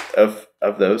graces of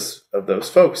those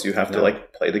folks. You have to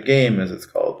like play the game, as it's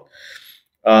called.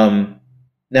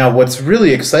 Now, what's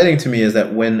really exciting to me is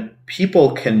that when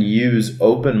people can use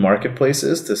open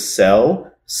marketplaces to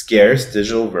sell scarce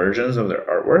digital versions of their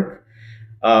artwork,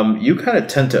 you kind of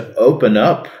tend to open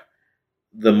up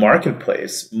the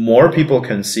marketplace. More people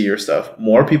can see your stuff.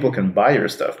 More people can buy your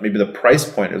stuff. Maybe the price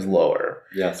point is lower.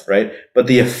 Yes. Right. But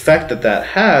the effect that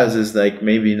has is like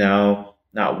maybe now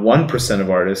not 1% of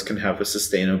artists can have a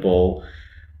sustainable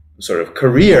sort of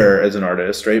career as an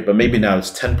artist, right? But maybe now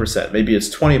it's 10%. Maybe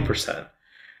it's 20%.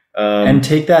 And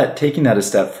taking that a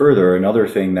step further, another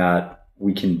thing that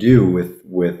we can do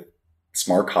with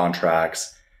smart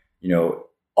contracts,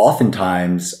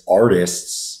 oftentimes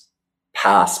artists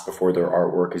pass before their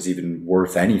artwork is even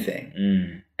worth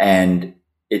anything. And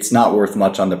it's not worth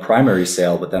much on the primary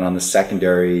sale, but then on the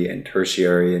secondary and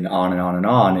tertiary and on and on and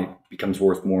on, it becomes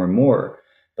worth more and more.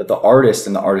 But the artist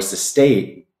and the artist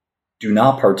estate do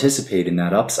not participate in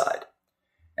that upside.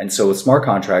 And so with smart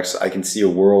contracts, I can see a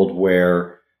world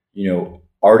where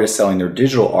artists selling their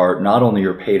digital art, not only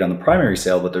are paid on the primary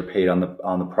sale, but they're paid on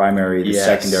the primary, the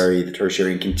secondary, the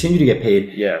tertiary, and continue to get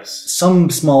paid some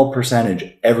small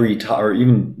percentage every time, or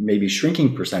even maybe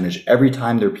shrinking percentage every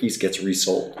time their piece gets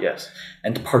resold. Yes.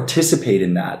 And to participate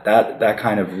in that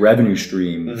kind of revenue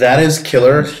stream. That is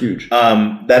killer. It's huge.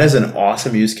 That is an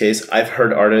awesome use case. I've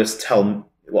heard artists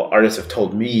have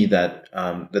told me that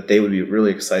they would be really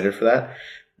excited for that.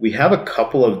 We have a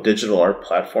couple of digital art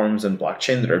platforms and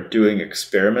blockchain that are doing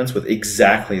experiments with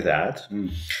exactly that.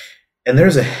 And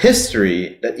there's a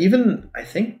history that even, I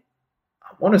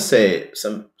want to say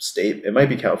some state, it might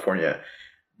be California,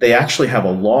 they actually have a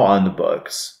law in the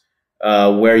books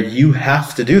where you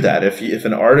have to do that. If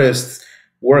an artist's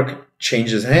work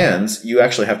changes hands, you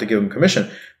actually have to give them commission.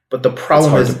 But the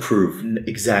problem is hard to prove.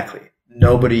 Exactly.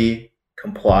 Nobody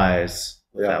complies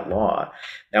with that law.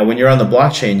 Now, when you're on the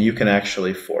blockchain, you can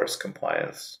actually force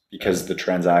compliance. Because the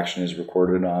transaction is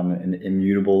recorded on an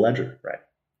immutable ledger. Right.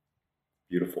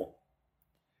 Beautiful.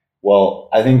 Well,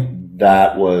 I think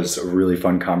that was a really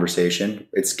fun conversation.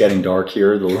 It's getting dark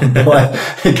here.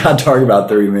 It got dark about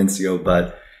 30 minutes ago,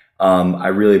 but I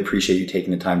really appreciate you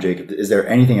taking the time, Jacob. Is there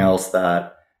anything else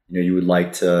that you would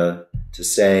like to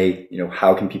say?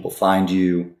 How can people find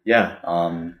you? Yeah.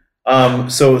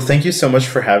 So thank you so much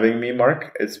for having me,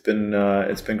 Mark. It's been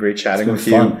great chatting with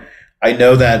you. I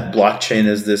know that blockchain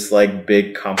is this like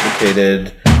big,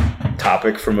 complicated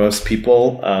topic for most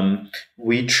people.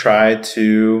 We try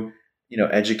to,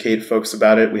 educate folks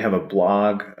about it. We have a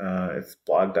blog. It's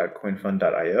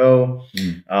blog.coinfund.io.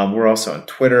 We're also on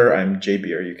Twitter. I'm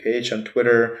JBRUKH on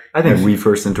Twitter. I think we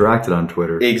first interacted on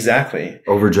Twitter. Exactly.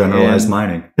 Overgeneralized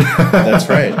mining. That's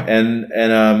right. And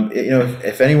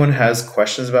if anyone has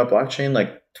questions about blockchain,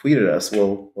 like tweet at us.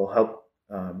 We'll help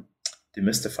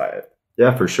demystify it.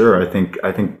 Yeah, for sure. I think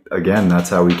again, that's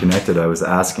how we connected. I was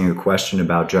asking a question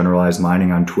about generalized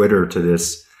mining on Twitter to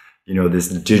this this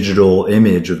digital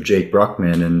image of Jake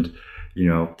Brukhman, and,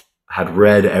 had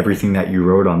read everything that you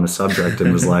wrote on the subject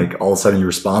and was like, all of a sudden you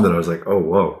responded. I was like, oh,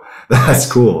 whoa, that's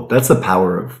cool. That's the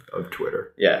power of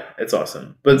Twitter. Yeah, it's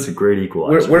awesome. But it's a great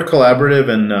equalizer. We're collaborative,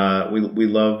 and we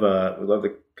love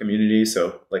the community.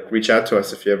 So reach out to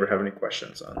us if you ever have any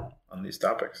questions on these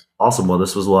topics. Awesome. Well,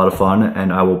 this was a lot of fun,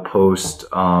 and I will post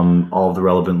all of the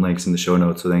relevant links in the show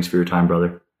notes. So thanks for your time,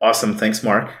 brother. Awesome. Thanks,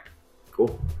 Mark.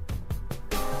 Cool.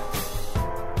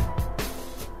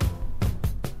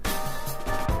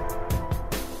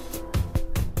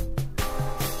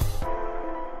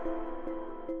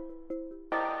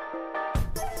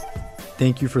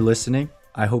 Thank you for listening.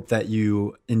 I hope that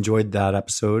you enjoyed that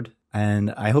episode, and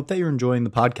I hope that you're enjoying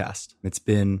the podcast. It's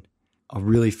been a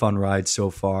really fun ride so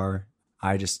far.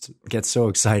 I just get so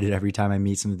excited every time I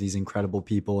meet some of these incredible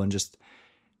people and just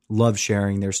love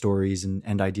sharing their stories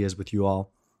and ideas with you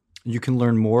all. You can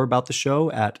learn more about the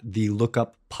show at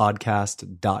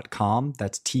thelookuppodcast.com.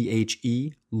 That's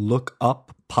THE,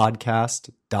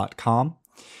 lookuppodcast.com.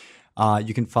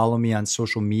 You can follow me on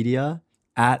social media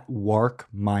at Wark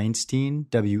Meinstein,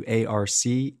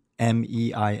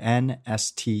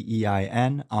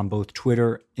 WARCMEINSTEIN, on both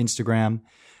Twitter, Instagram,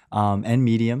 and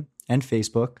Medium, and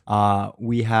Facebook.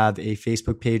 We have a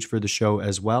Facebook page for the show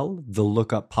as well, The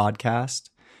Lookup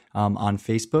Podcast, on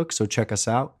Facebook. So check us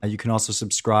out. You can also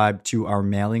subscribe to our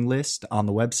mailing list on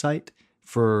the website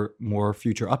for more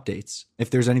future updates. If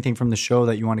there's anything from the show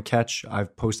that you want to catch,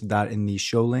 I've posted that in the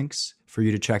show links for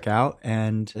you to check out.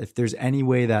 And if there's any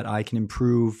way that I can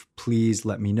improve, please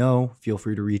let me know. Feel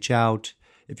free to reach out.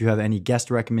 If you have any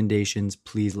guest recommendations,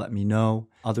 please let me know.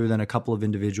 Other than a couple of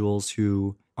individuals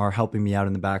who are helping me out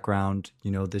in the background,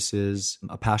 this is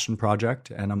a passion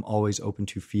project, and I'm always open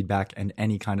to feedback and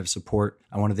any kind of support.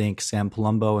 I want to thank Sam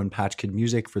Palumbo and Patch Kid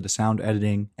Music for the sound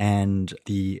editing and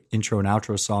the intro and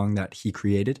outro song that he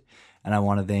created. And I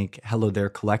want to thank Hello There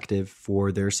Collective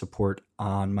for their support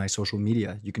on my social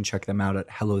media. You can check them out at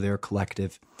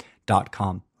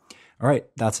hellotherecollective.com. All right,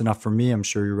 that's enough for me. I'm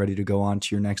sure you're ready to go on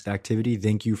to your next activity.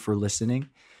 Thank you for listening.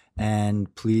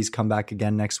 And please come back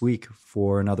again next week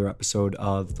for another episode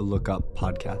of the Lookup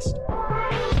Podcast.